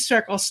the Peace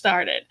Circle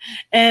started.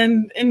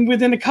 And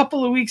within a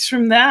couple of weeks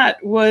from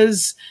that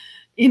was,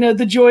 you know,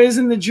 the joy is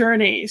in the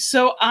journey.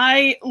 So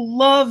I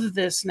love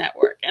this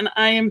network, and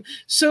I am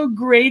so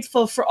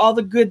grateful for all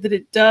the good that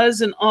it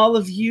does and all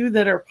of you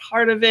that are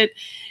part of it.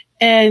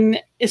 And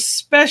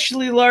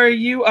especially, Laura,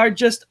 you are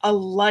just a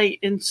light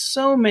in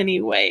so many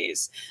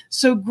ways.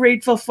 So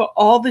grateful for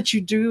all that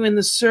you do in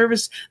the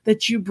service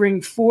that you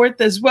bring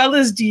forth, as well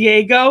as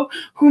Diego,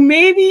 who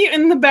may be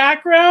in the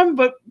background,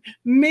 but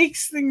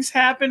makes things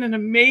happen in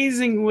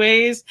amazing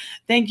ways.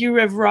 Thank you,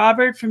 Rev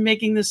Robert, for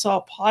making this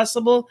all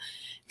possible.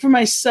 For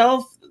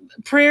myself,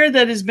 prayer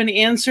that has been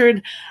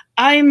answered.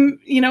 I'm,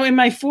 you know, in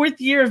my 4th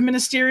year of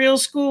ministerial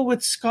school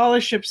with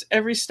scholarships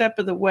every step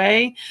of the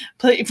way,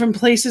 from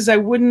places I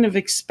wouldn't have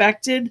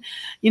expected.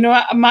 You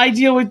know, my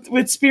deal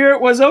with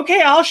Spirit was,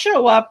 okay, I'll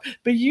show up,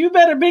 but you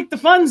better make the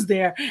funds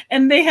there.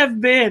 And they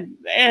have been.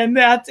 And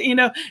that's, you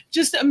know,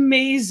 just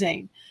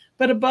amazing.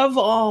 But above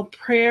all,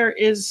 prayer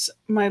is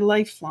my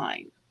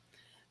lifeline.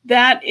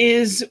 That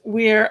is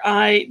where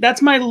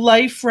that's my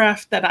life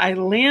raft that I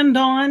land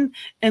on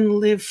and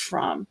live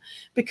from,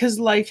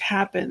 because life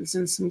happens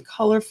in some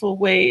colorful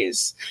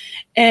ways.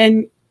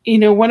 And, you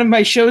know, one of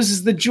my shows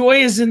is The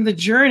Joy is in the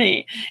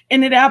Journey,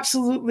 and it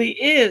absolutely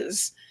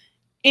is.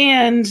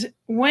 And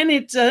when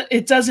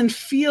it doesn't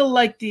feel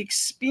like the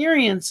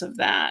experience of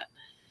that,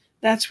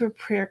 that's where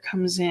prayer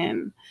comes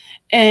in.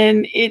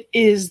 And it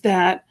is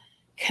that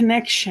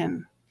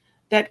connection,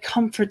 that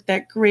comfort,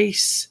 that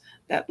grace,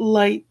 that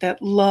light,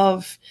 that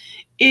love.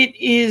 It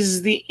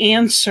is the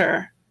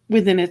answer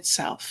within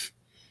itself.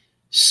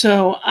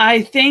 So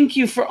I thank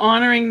you for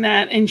honoring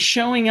that and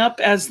showing up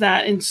as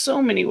that in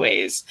so many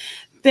ways.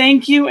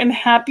 Thank you, and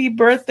happy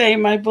birthday,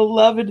 my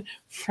beloved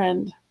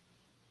friend.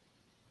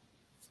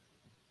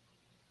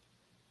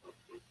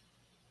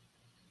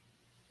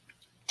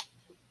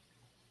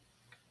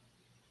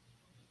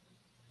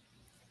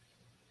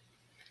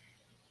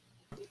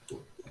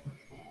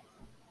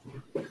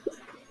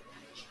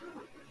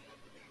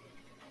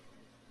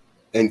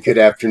 And good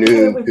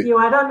afternoon. With you.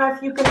 I don't know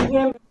if you can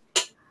hear me.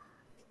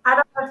 I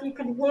don't know if you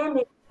can hear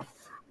me.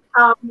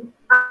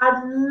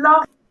 I'd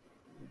love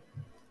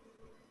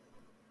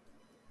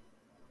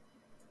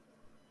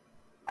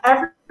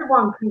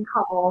everyone can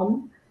come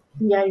on,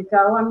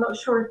 Diego. I'm not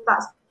sure if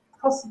that's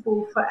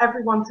possible for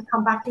everyone to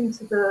come back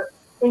into the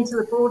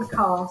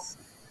broadcast,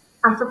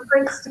 and for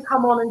Prince to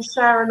come on and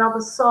share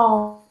another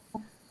song,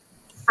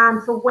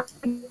 and for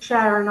Wendy to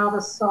share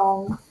another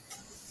song.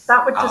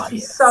 That would just be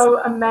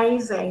so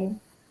amazing.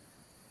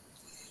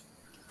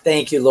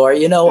 Thank you, Laura.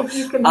 You know, if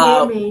you can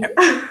hear me.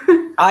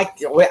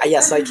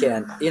 Yes, I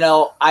can. You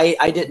know,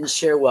 I didn't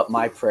share what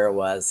my prayer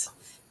was,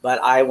 but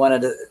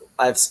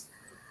I've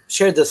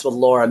shared this with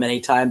Laura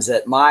many times,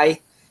 that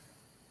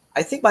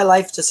I think my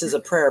life just is a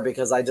prayer,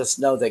 because I just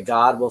know that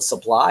God will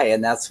supply.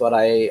 And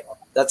I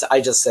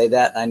just say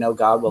that, and I know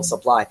God will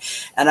supply.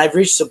 And I've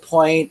reached a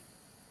point.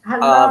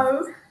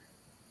 Hello.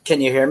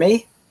 Can you hear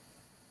me?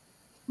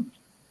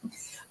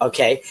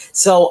 Okay.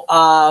 So,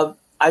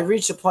 I've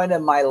reached a point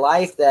in my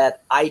life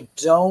that I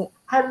don't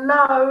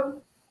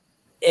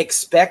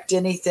expect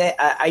anything.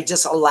 I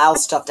just allow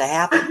stuff to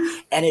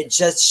happen, and it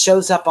just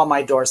shows up on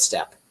my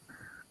doorstep.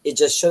 It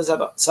just shows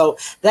up. So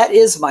that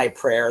is my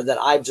prayer, that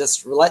I've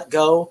just let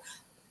go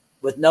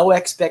with no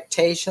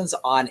expectations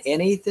on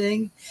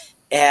anything.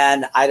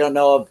 And I don't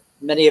know if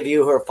many of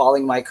you who are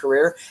following my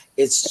career,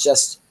 it's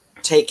just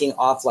taking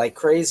off like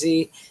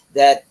crazy,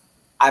 that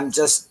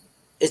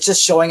it's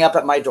just showing up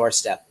at my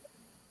doorstep.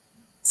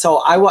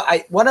 So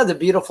one of the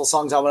beautiful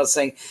songs I want to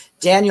sing,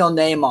 Daniel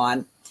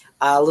Nahman,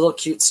 a little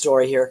cute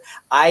story here.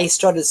 I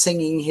started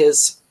singing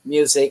his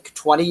music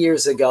 20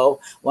 years ago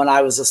when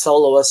I was a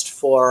soloist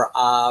for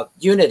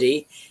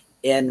Unity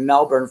in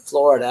Melbourne,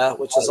 Florida,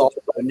 which is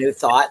also a new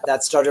thought.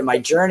 That started my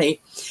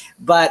journey.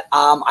 But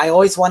I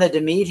always wanted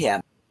to meet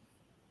him.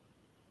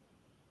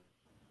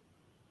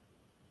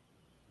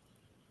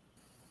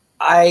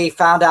 I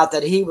found out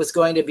that he was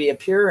going to be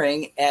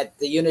appearing at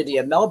the Unity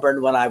of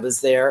Melbourne when I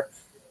was there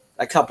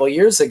a couple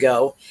years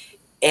ago,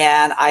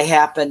 and I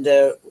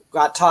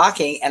got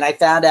talking, and I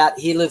found out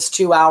he lives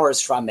 2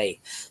 hours from me.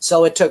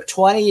 So it took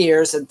 20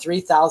 years and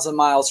 3,000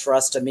 miles for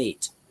us to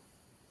meet.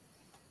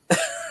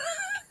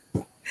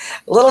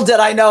 Little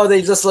did I know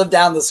they just lived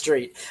down the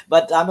street.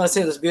 But I'm going to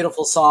sing this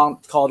beautiful song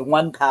called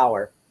One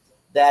Power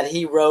that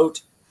he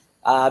wrote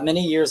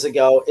many years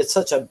ago. It's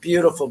such a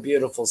beautiful,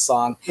 beautiful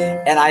song,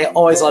 and I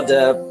always love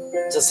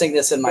to sing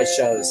this in my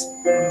shows.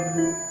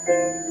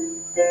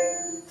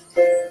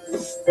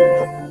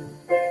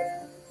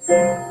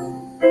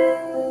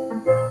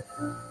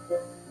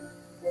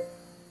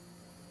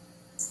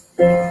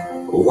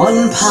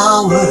 One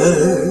power,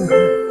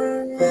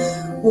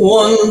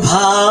 one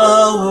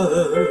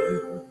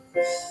power,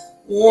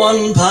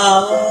 one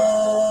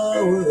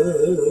power.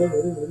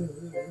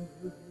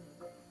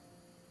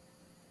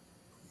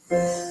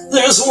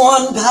 There's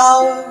one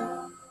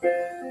power,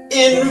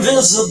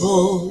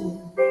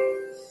 invisible,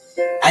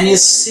 and you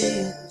see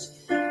it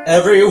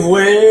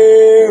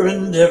everywhere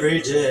and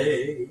every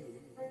day.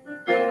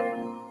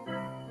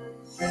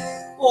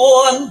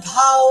 One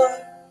power,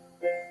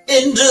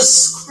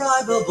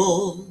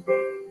 indescribable,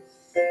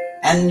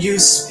 and you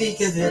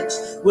speak of it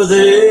with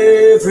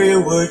every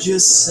word you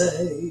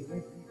say.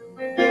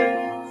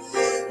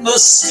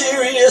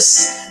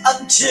 Mysterious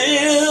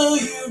until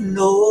you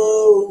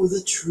know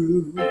the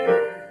truth.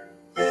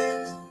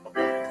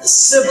 As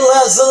simple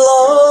as the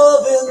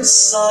love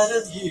inside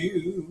of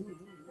you.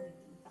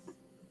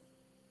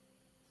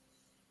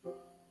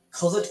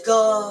 Call it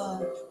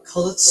God,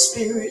 call it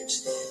Spirit,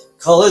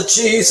 call it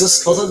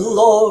Jesus, call it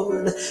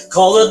Lord,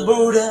 call it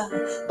Buddha,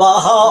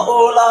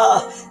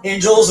 Baha'u'llah,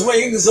 angels'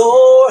 wings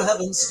or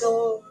heaven's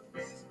door.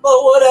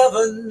 But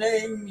whatever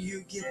name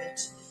you give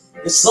it,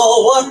 it's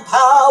all one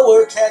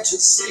power, can't you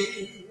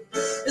see?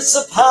 It's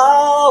the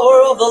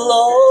power of the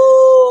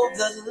love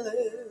that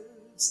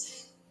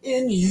lives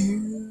in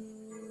you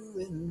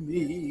and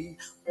me.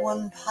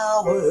 One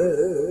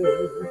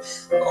power,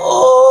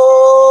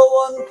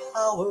 oh, one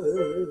power,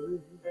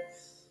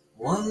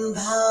 one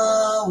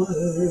power.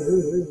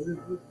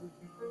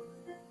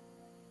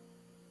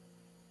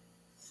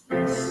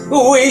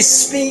 We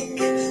speak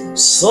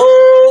so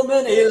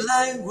many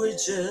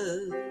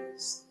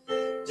languages,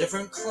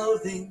 different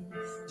clothing,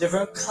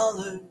 different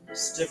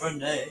colors, different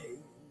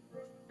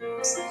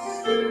names.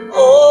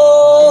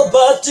 Oh,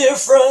 but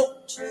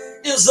different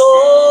is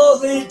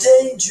only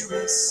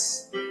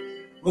dangerous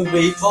when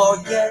we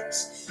forget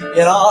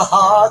in our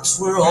hearts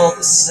we're all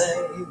the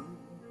same.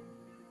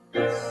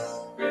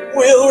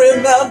 We'll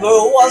remember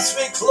once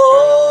we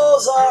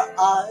close our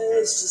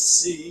eyes to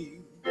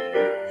see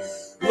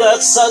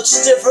that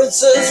such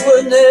differences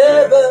were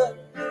never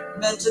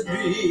meant to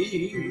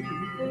be.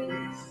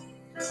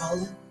 Call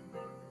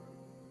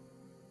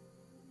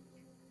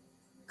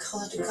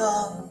it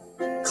God,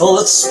 call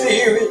it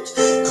Spirit,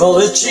 call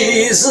it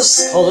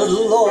Jesus, call it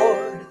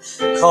Lord,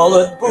 call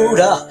it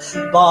Buddha,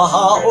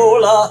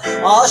 Baha'u'llah,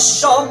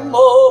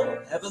 Ashamo,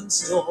 heaven's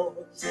door.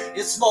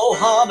 It's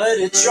Mohammed,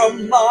 it's your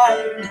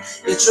mind,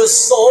 it's your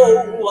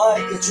soul, I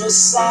get your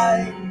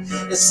sign.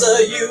 It's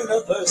the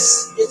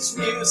universe, it's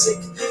music,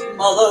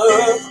 Mother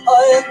Earth,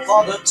 I am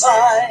Father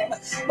Time.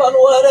 But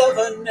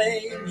whatever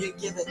name you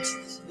give it,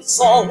 it's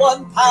all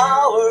one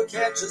power,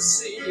 can't you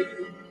see?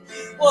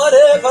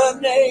 Whatever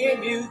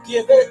name you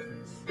give it,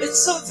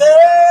 it's the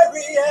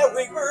very air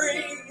we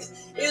breathe.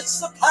 It's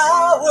the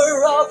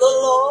power of the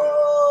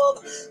Lord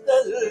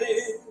that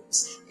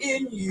lives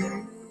in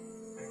you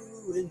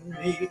and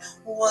me.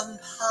 One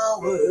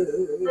power,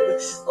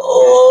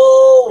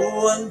 oh,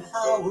 one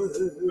power,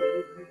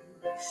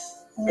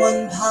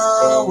 one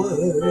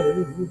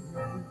power.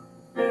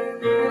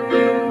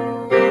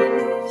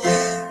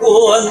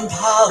 One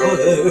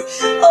power,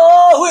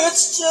 oh,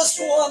 it's just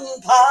one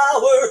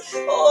power,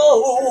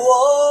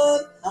 oh,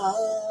 one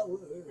power.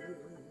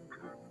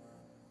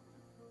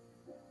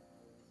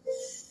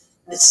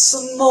 It's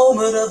the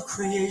moment of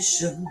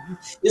creation,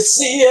 it's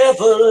the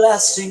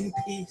everlasting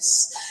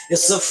peace,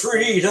 it's the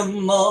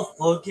freedom of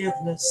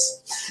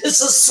forgiveness, it's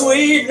the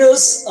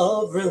sweetness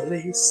of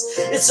release,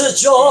 it's the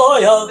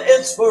joy of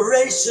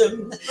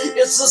inspiration,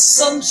 it's the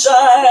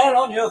sunshine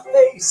on your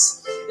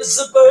face, it's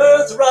the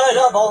birthright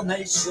of all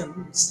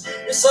nations,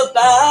 it's the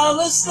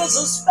boundlessness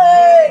of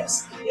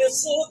space,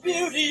 it's the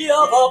beauty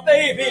of a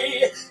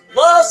baby,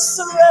 the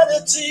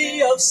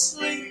serenity of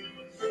sleep.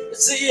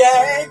 It's the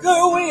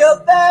anger we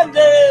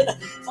abandon,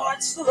 for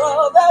it's the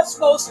love that's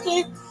most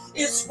deep.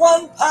 It's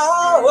one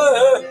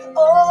power,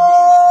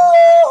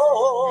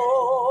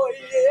 oh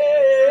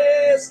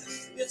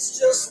yes, it's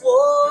just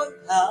one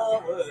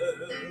power.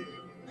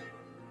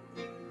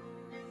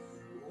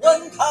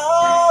 One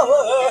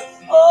power,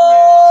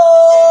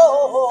 oh,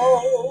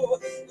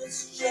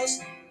 it's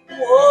just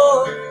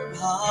one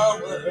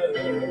power.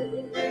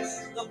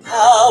 The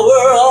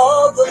power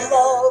of the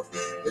love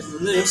that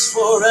lives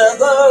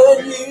forever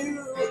in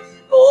you,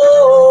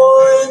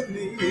 oh, in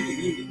me.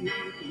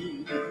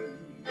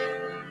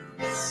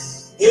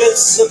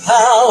 It's the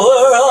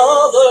power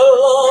of the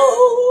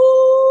Lord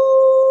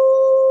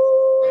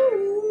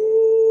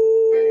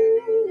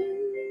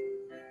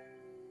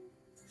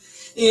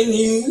in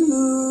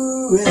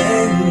you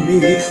and me.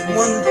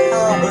 One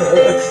power,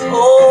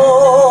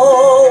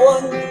 oh,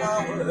 one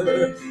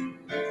power.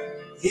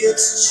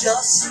 It's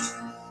just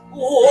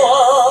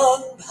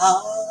one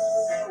power.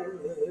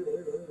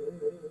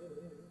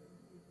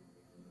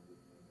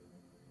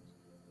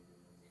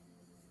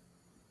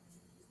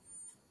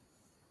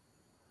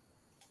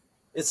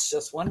 It's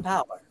just one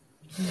power.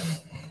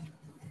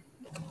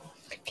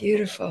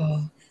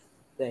 Beautiful.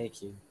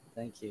 Thank you.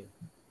 Thank you.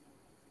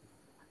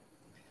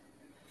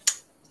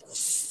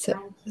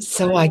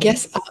 So I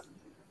guess I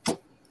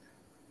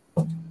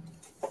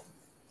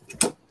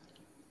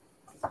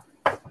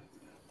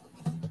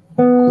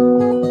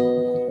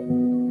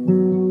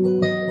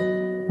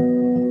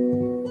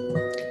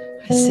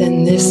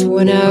send this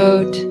one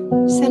out.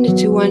 Send it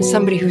to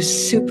somebody who's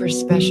super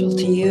special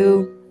to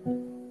you.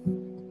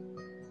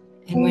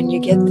 And when you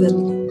get the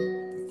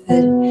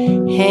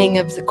hang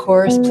of the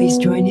chorus, please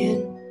join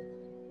in.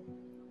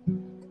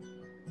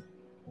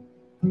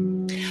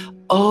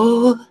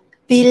 Oh,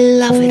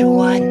 beloved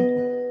one,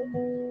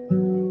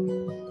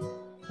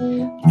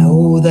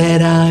 know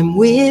that I'm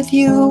with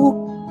you.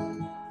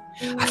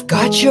 I've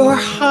got your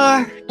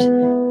heart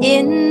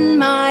in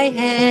my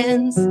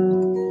hands.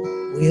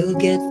 We'll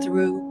get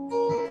through,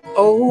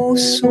 oh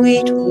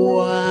sweet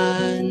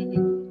one.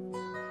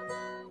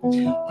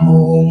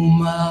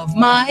 Home of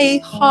my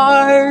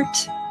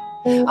heart,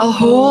 I'll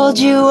hold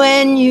you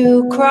when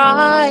you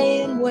cry,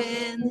 and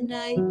when the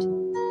night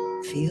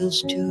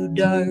feels too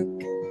dark,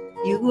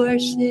 you are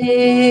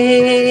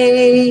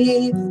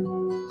safe.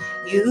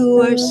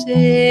 You are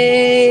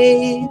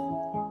safe.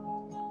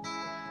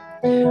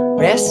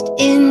 Rest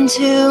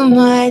into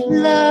my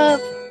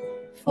love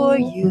for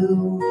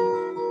you.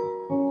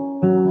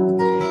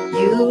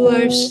 You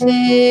are safe.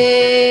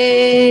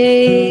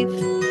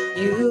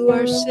 You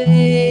are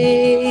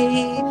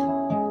safe.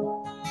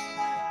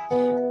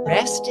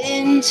 Rest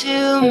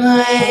into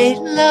my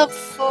love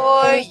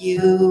for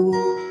you.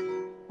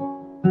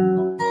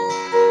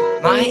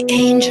 My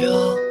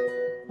angel,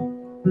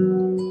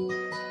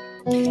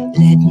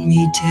 let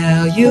me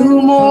tell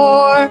you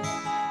more.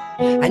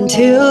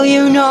 Until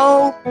you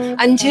know,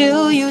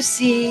 until you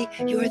see,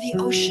 you're the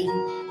ocean,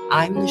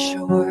 I'm the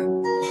shore.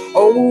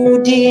 Oh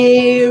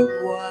dear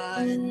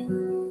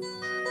one,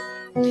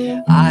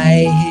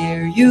 I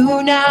hear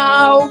you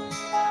now.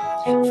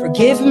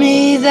 Forgive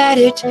me that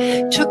it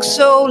took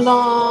so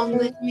long.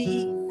 Let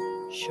me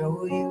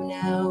show you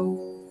now.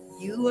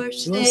 You are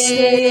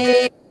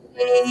safe.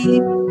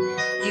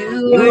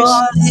 You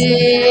are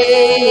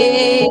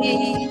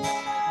safe.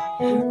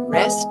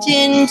 Rest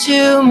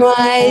into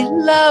my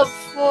love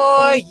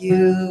for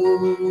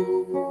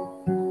you.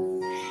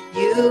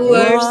 You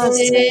are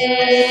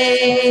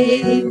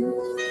safe.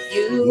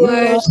 You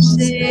are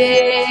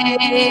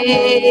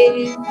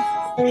safe.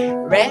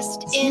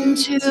 Rest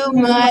into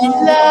my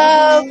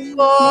love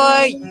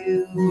for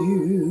you.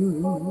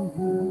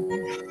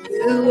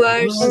 You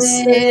are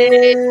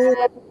safe.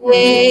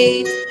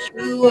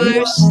 You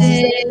are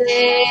safe.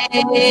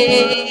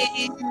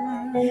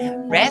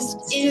 Rest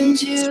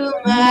into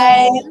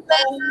my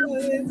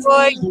love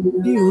for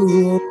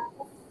you.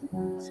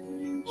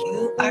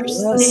 You are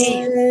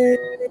safe.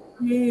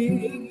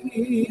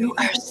 You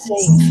are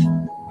safe.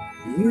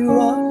 You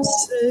are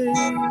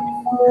safe.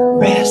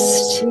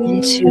 Rest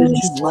into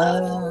this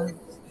love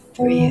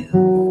for you.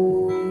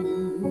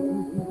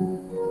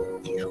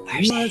 You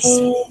are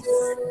safe.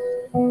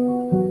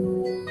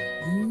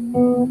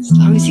 As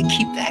long as you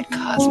keep that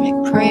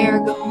cosmic prayer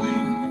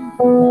going.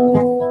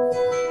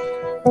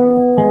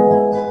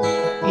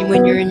 And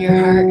when you're in your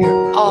heart,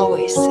 you're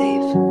always safe.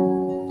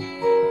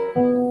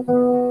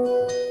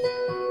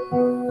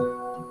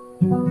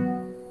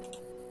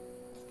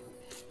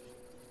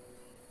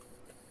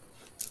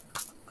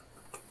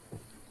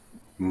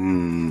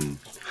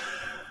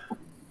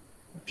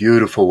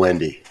 Beautiful,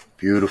 Wendy.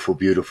 Beautiful,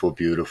 beautiful,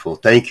 beautiful.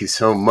 Thank you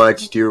so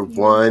much, dear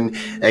one.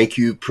 Thank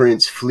you,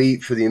 Prince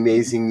Fleet, for the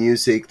amazing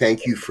music.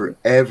 Thank you for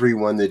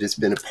everyone that has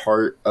been a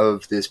part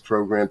of this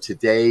program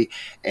today.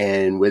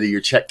 And whether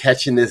you're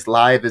catching this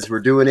live as we're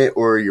doing it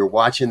or you're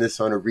watching this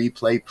on a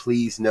replay,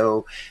 please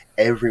know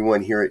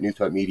everyone here at New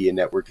Thought Media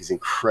Network is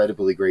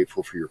incredibly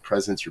grateful for your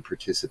presence, your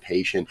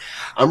participation.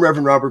 I'm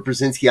Reverend Robert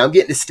Brzezinski. I'm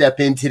getting to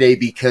step in today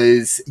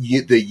because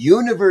the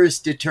universe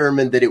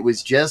determined that it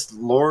was just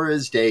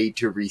Laura's day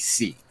to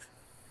receive.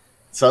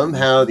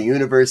 Somehow the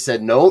universe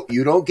said, nope,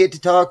 you don't get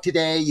to talk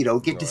today. You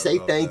don't get to say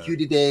thank you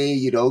today.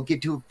 You don't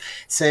get to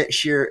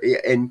share.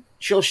 And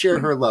she'll share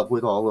her love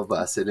with all of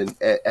us at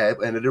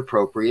an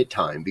appropriate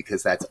time,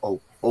 because that's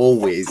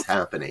always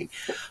happening.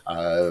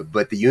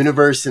 But the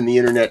universe and the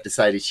internet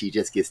decided she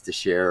just gets to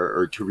share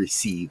or to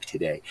receive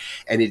today.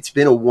 And it's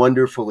been a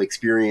wonderful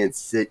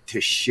experience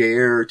to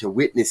share, to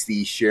witness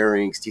these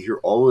sharings, to hear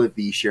all of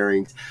these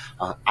sharings.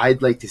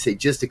 I'd like to say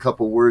just a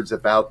couple words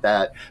about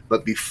that.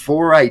 But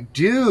before I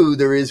do,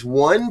 there is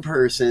one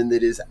person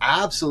that is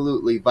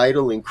absolutely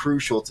vital and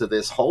crucial to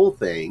this whole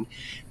thing,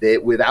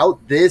 that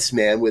without this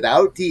man,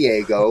 without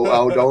Diego,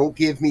 oh, don't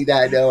give me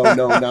that. No,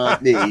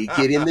 not me.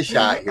 Get in the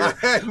shot here.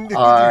 I need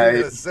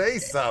you to say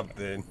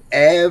something.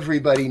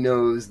 Everybody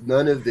knows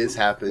none of this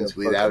happens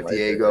without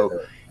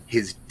Diego.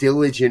 His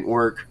diligent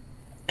work,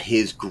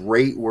 his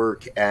great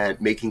work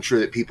at making sure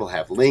that people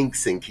have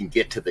links and can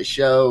get to the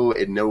show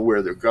and know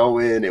where they're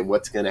going and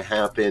what's going to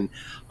happen.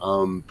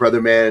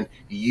 Brother man,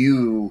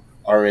 you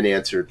are an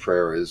answered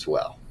prayer as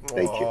well.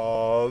 Thank you.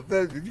 Oh,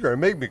 you're going to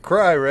make me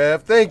cry,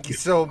 Rev. Thank you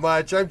so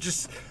much.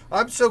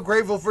 I'm so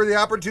grateful for the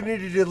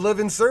opportunity to live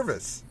in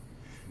service.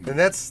 And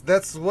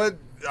that's what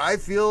I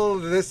feel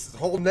this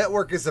whole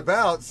network is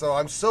about. So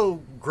I'm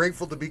so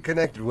grateful to be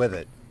connected with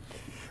it.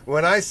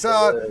 When I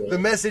saw the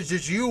message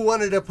that you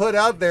wanted to put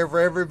out there for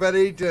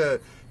everybody to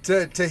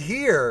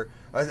hear,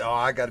 I said,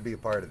 I got to be a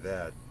part of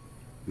that.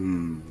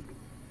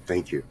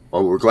 Thank you.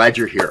 Well, we're glad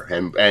you're here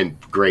and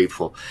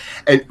grateful.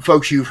 And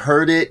folks, you've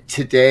heard it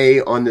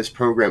today on this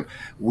program.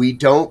 We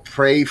don't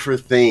pray for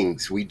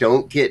things. We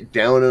don't get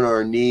down on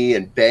our knee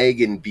and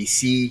beg and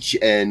beseech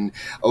and,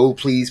 oh,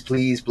 please,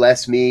 please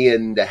bless me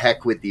and the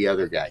heck with the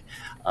other guy.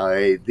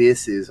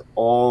 This is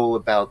all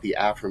about the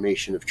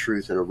affirmation of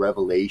truth and a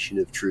revelation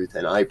of truth.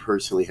 And I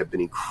personally have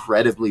been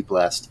incredibly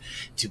blessed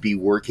to be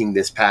working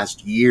this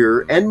past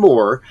year and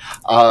more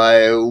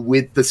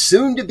with the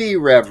soon-to-be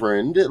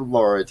Reverend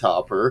Laura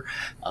Topper.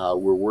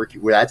 We're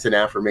working. That's an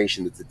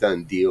affirmation that's a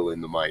done deal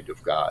in the mind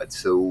of God.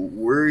 So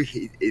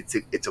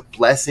it's a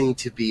blessing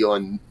to be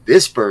on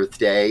this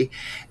birthday.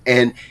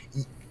 And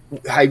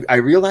I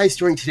realized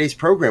during today's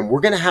program,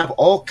 we're going to have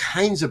all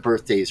kinds of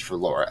birthdays for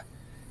Laura,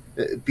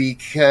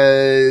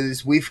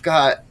 because we've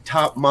got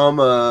Top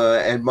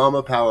Mama and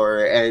Mama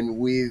Power, and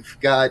we've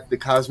got the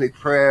Cosmic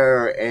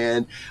Prayer,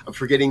 and I'm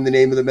forgetting the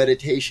name of the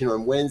meditation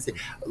on Wednesday.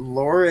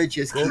 Laura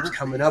just keeps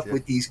coming up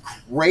with these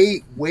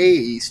great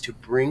ways to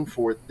bring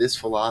forth this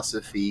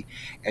philosophy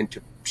and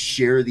to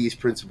share these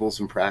principles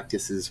and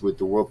practices with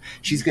the world.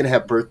 She's going to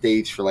have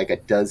birthdays for like a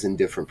dozen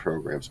different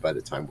programs by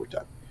the time we're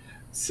done.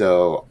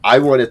 So I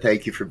want to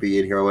thank you for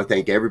being here. I want to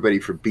thank everybody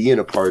for being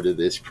a part of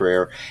this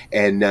prayer.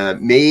 And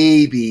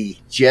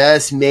maybe,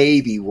 just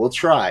maybe, we'll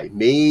try.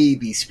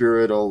 Maybe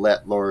Spirit will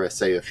let Laura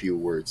say a few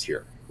words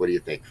here. What do you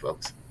think,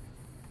 folks?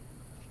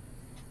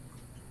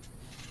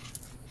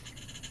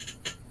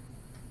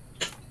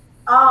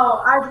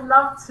 Oh, I'd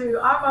love to.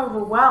 I'm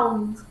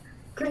overwhelmed.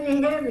 Can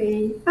you hear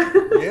me?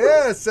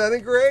 Yeah,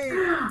 sounding great.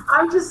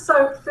 I just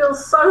feel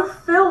so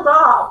filled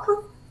up.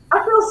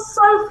 I feel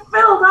so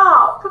filled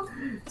up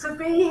to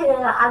be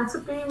here and to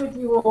be with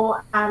you all.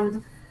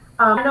 And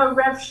I know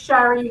Rev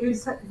Sherry,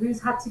 who's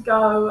had to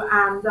go,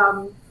 and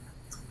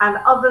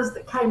others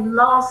that came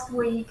last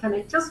week. And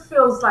it just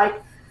feels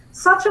like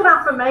such an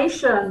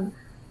affirmation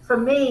for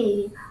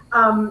me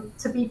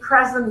to be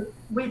present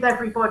with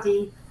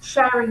everybody,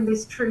 sharing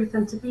this truth,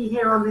 and to be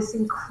here on this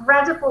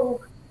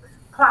incredible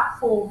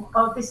platform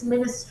of this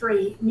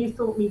ministry, New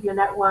Thought Media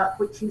Network,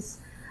 which is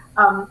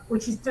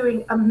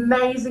doing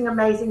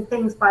amazing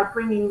things by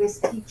bringing this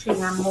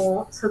teaching and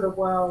more to the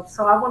world.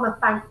 So I want to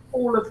thank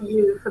all of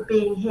you for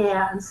being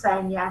here and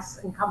saying yes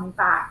and coming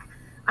back.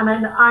 And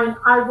then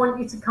I want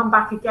you to come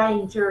back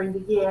again during the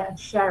year and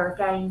share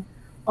again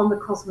on the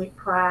Cosmic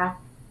Prayer.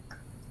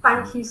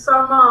 Thank you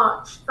so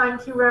much.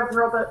 Thank you, Rev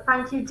Robert.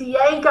 Thank you,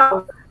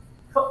 Diego.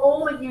 for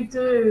all that you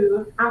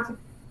do out of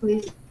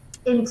this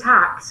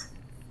intact.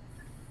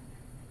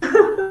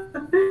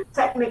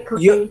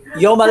 Technically.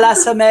 Yom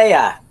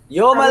Sameach.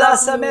 Yom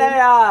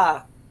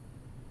Sameach.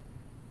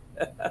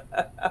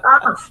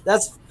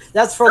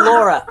 That's for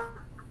Laura.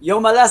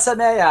 Yom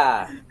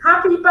Sameach.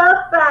 Happy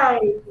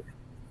birthday.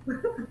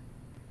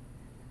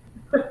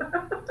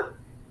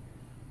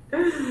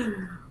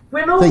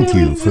 Thank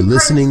you for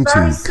listening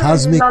to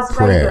Cosmic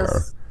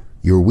Prayer,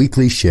 your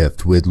weekly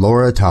shift with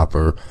Laura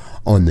Topper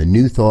on the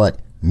New Thought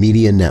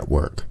Media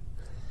Network.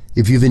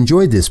 If you've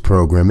enjoyed this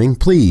programming,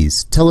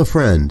 please tell a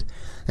friend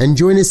and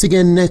join us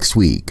again next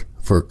week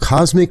for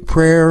Cosmic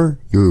Prayer,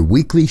 your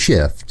weekly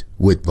shift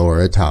with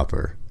Laura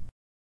Topper.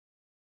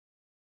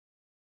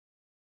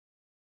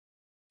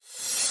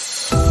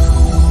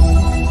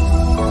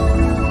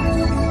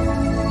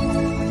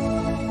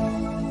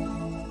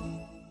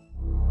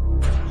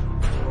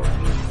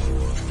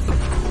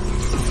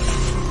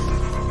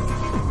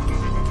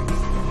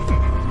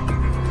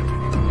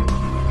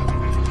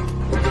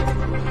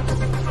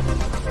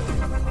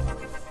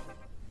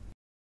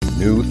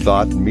 New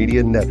Thought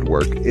Media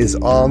Network is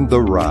on the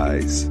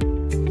rise.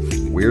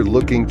 We're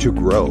looking to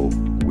grow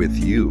with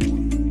you.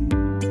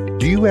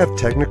 Do you have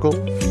technical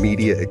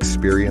media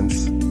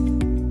experience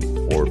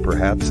or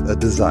perhaps a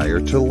desire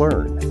to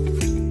learn?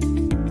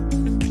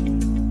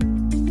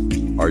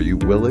 Are you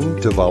willing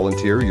to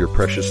volunteer your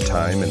precious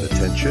time and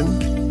attention?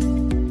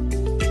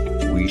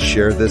 We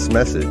share this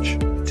message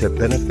to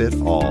benefit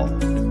all.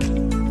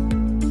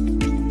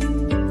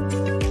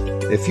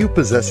 If you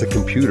possess a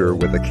computer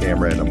with a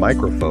camera and a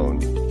microphone,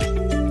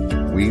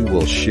 we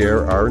will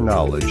share our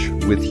knowledge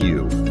with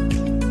you.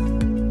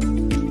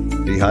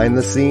 Behind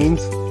the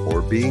scenes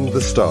or being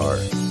the star,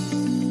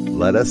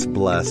 let us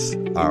bless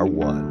our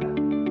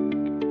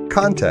one.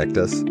 Contact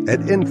us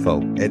at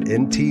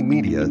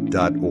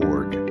info@ntmedia.org.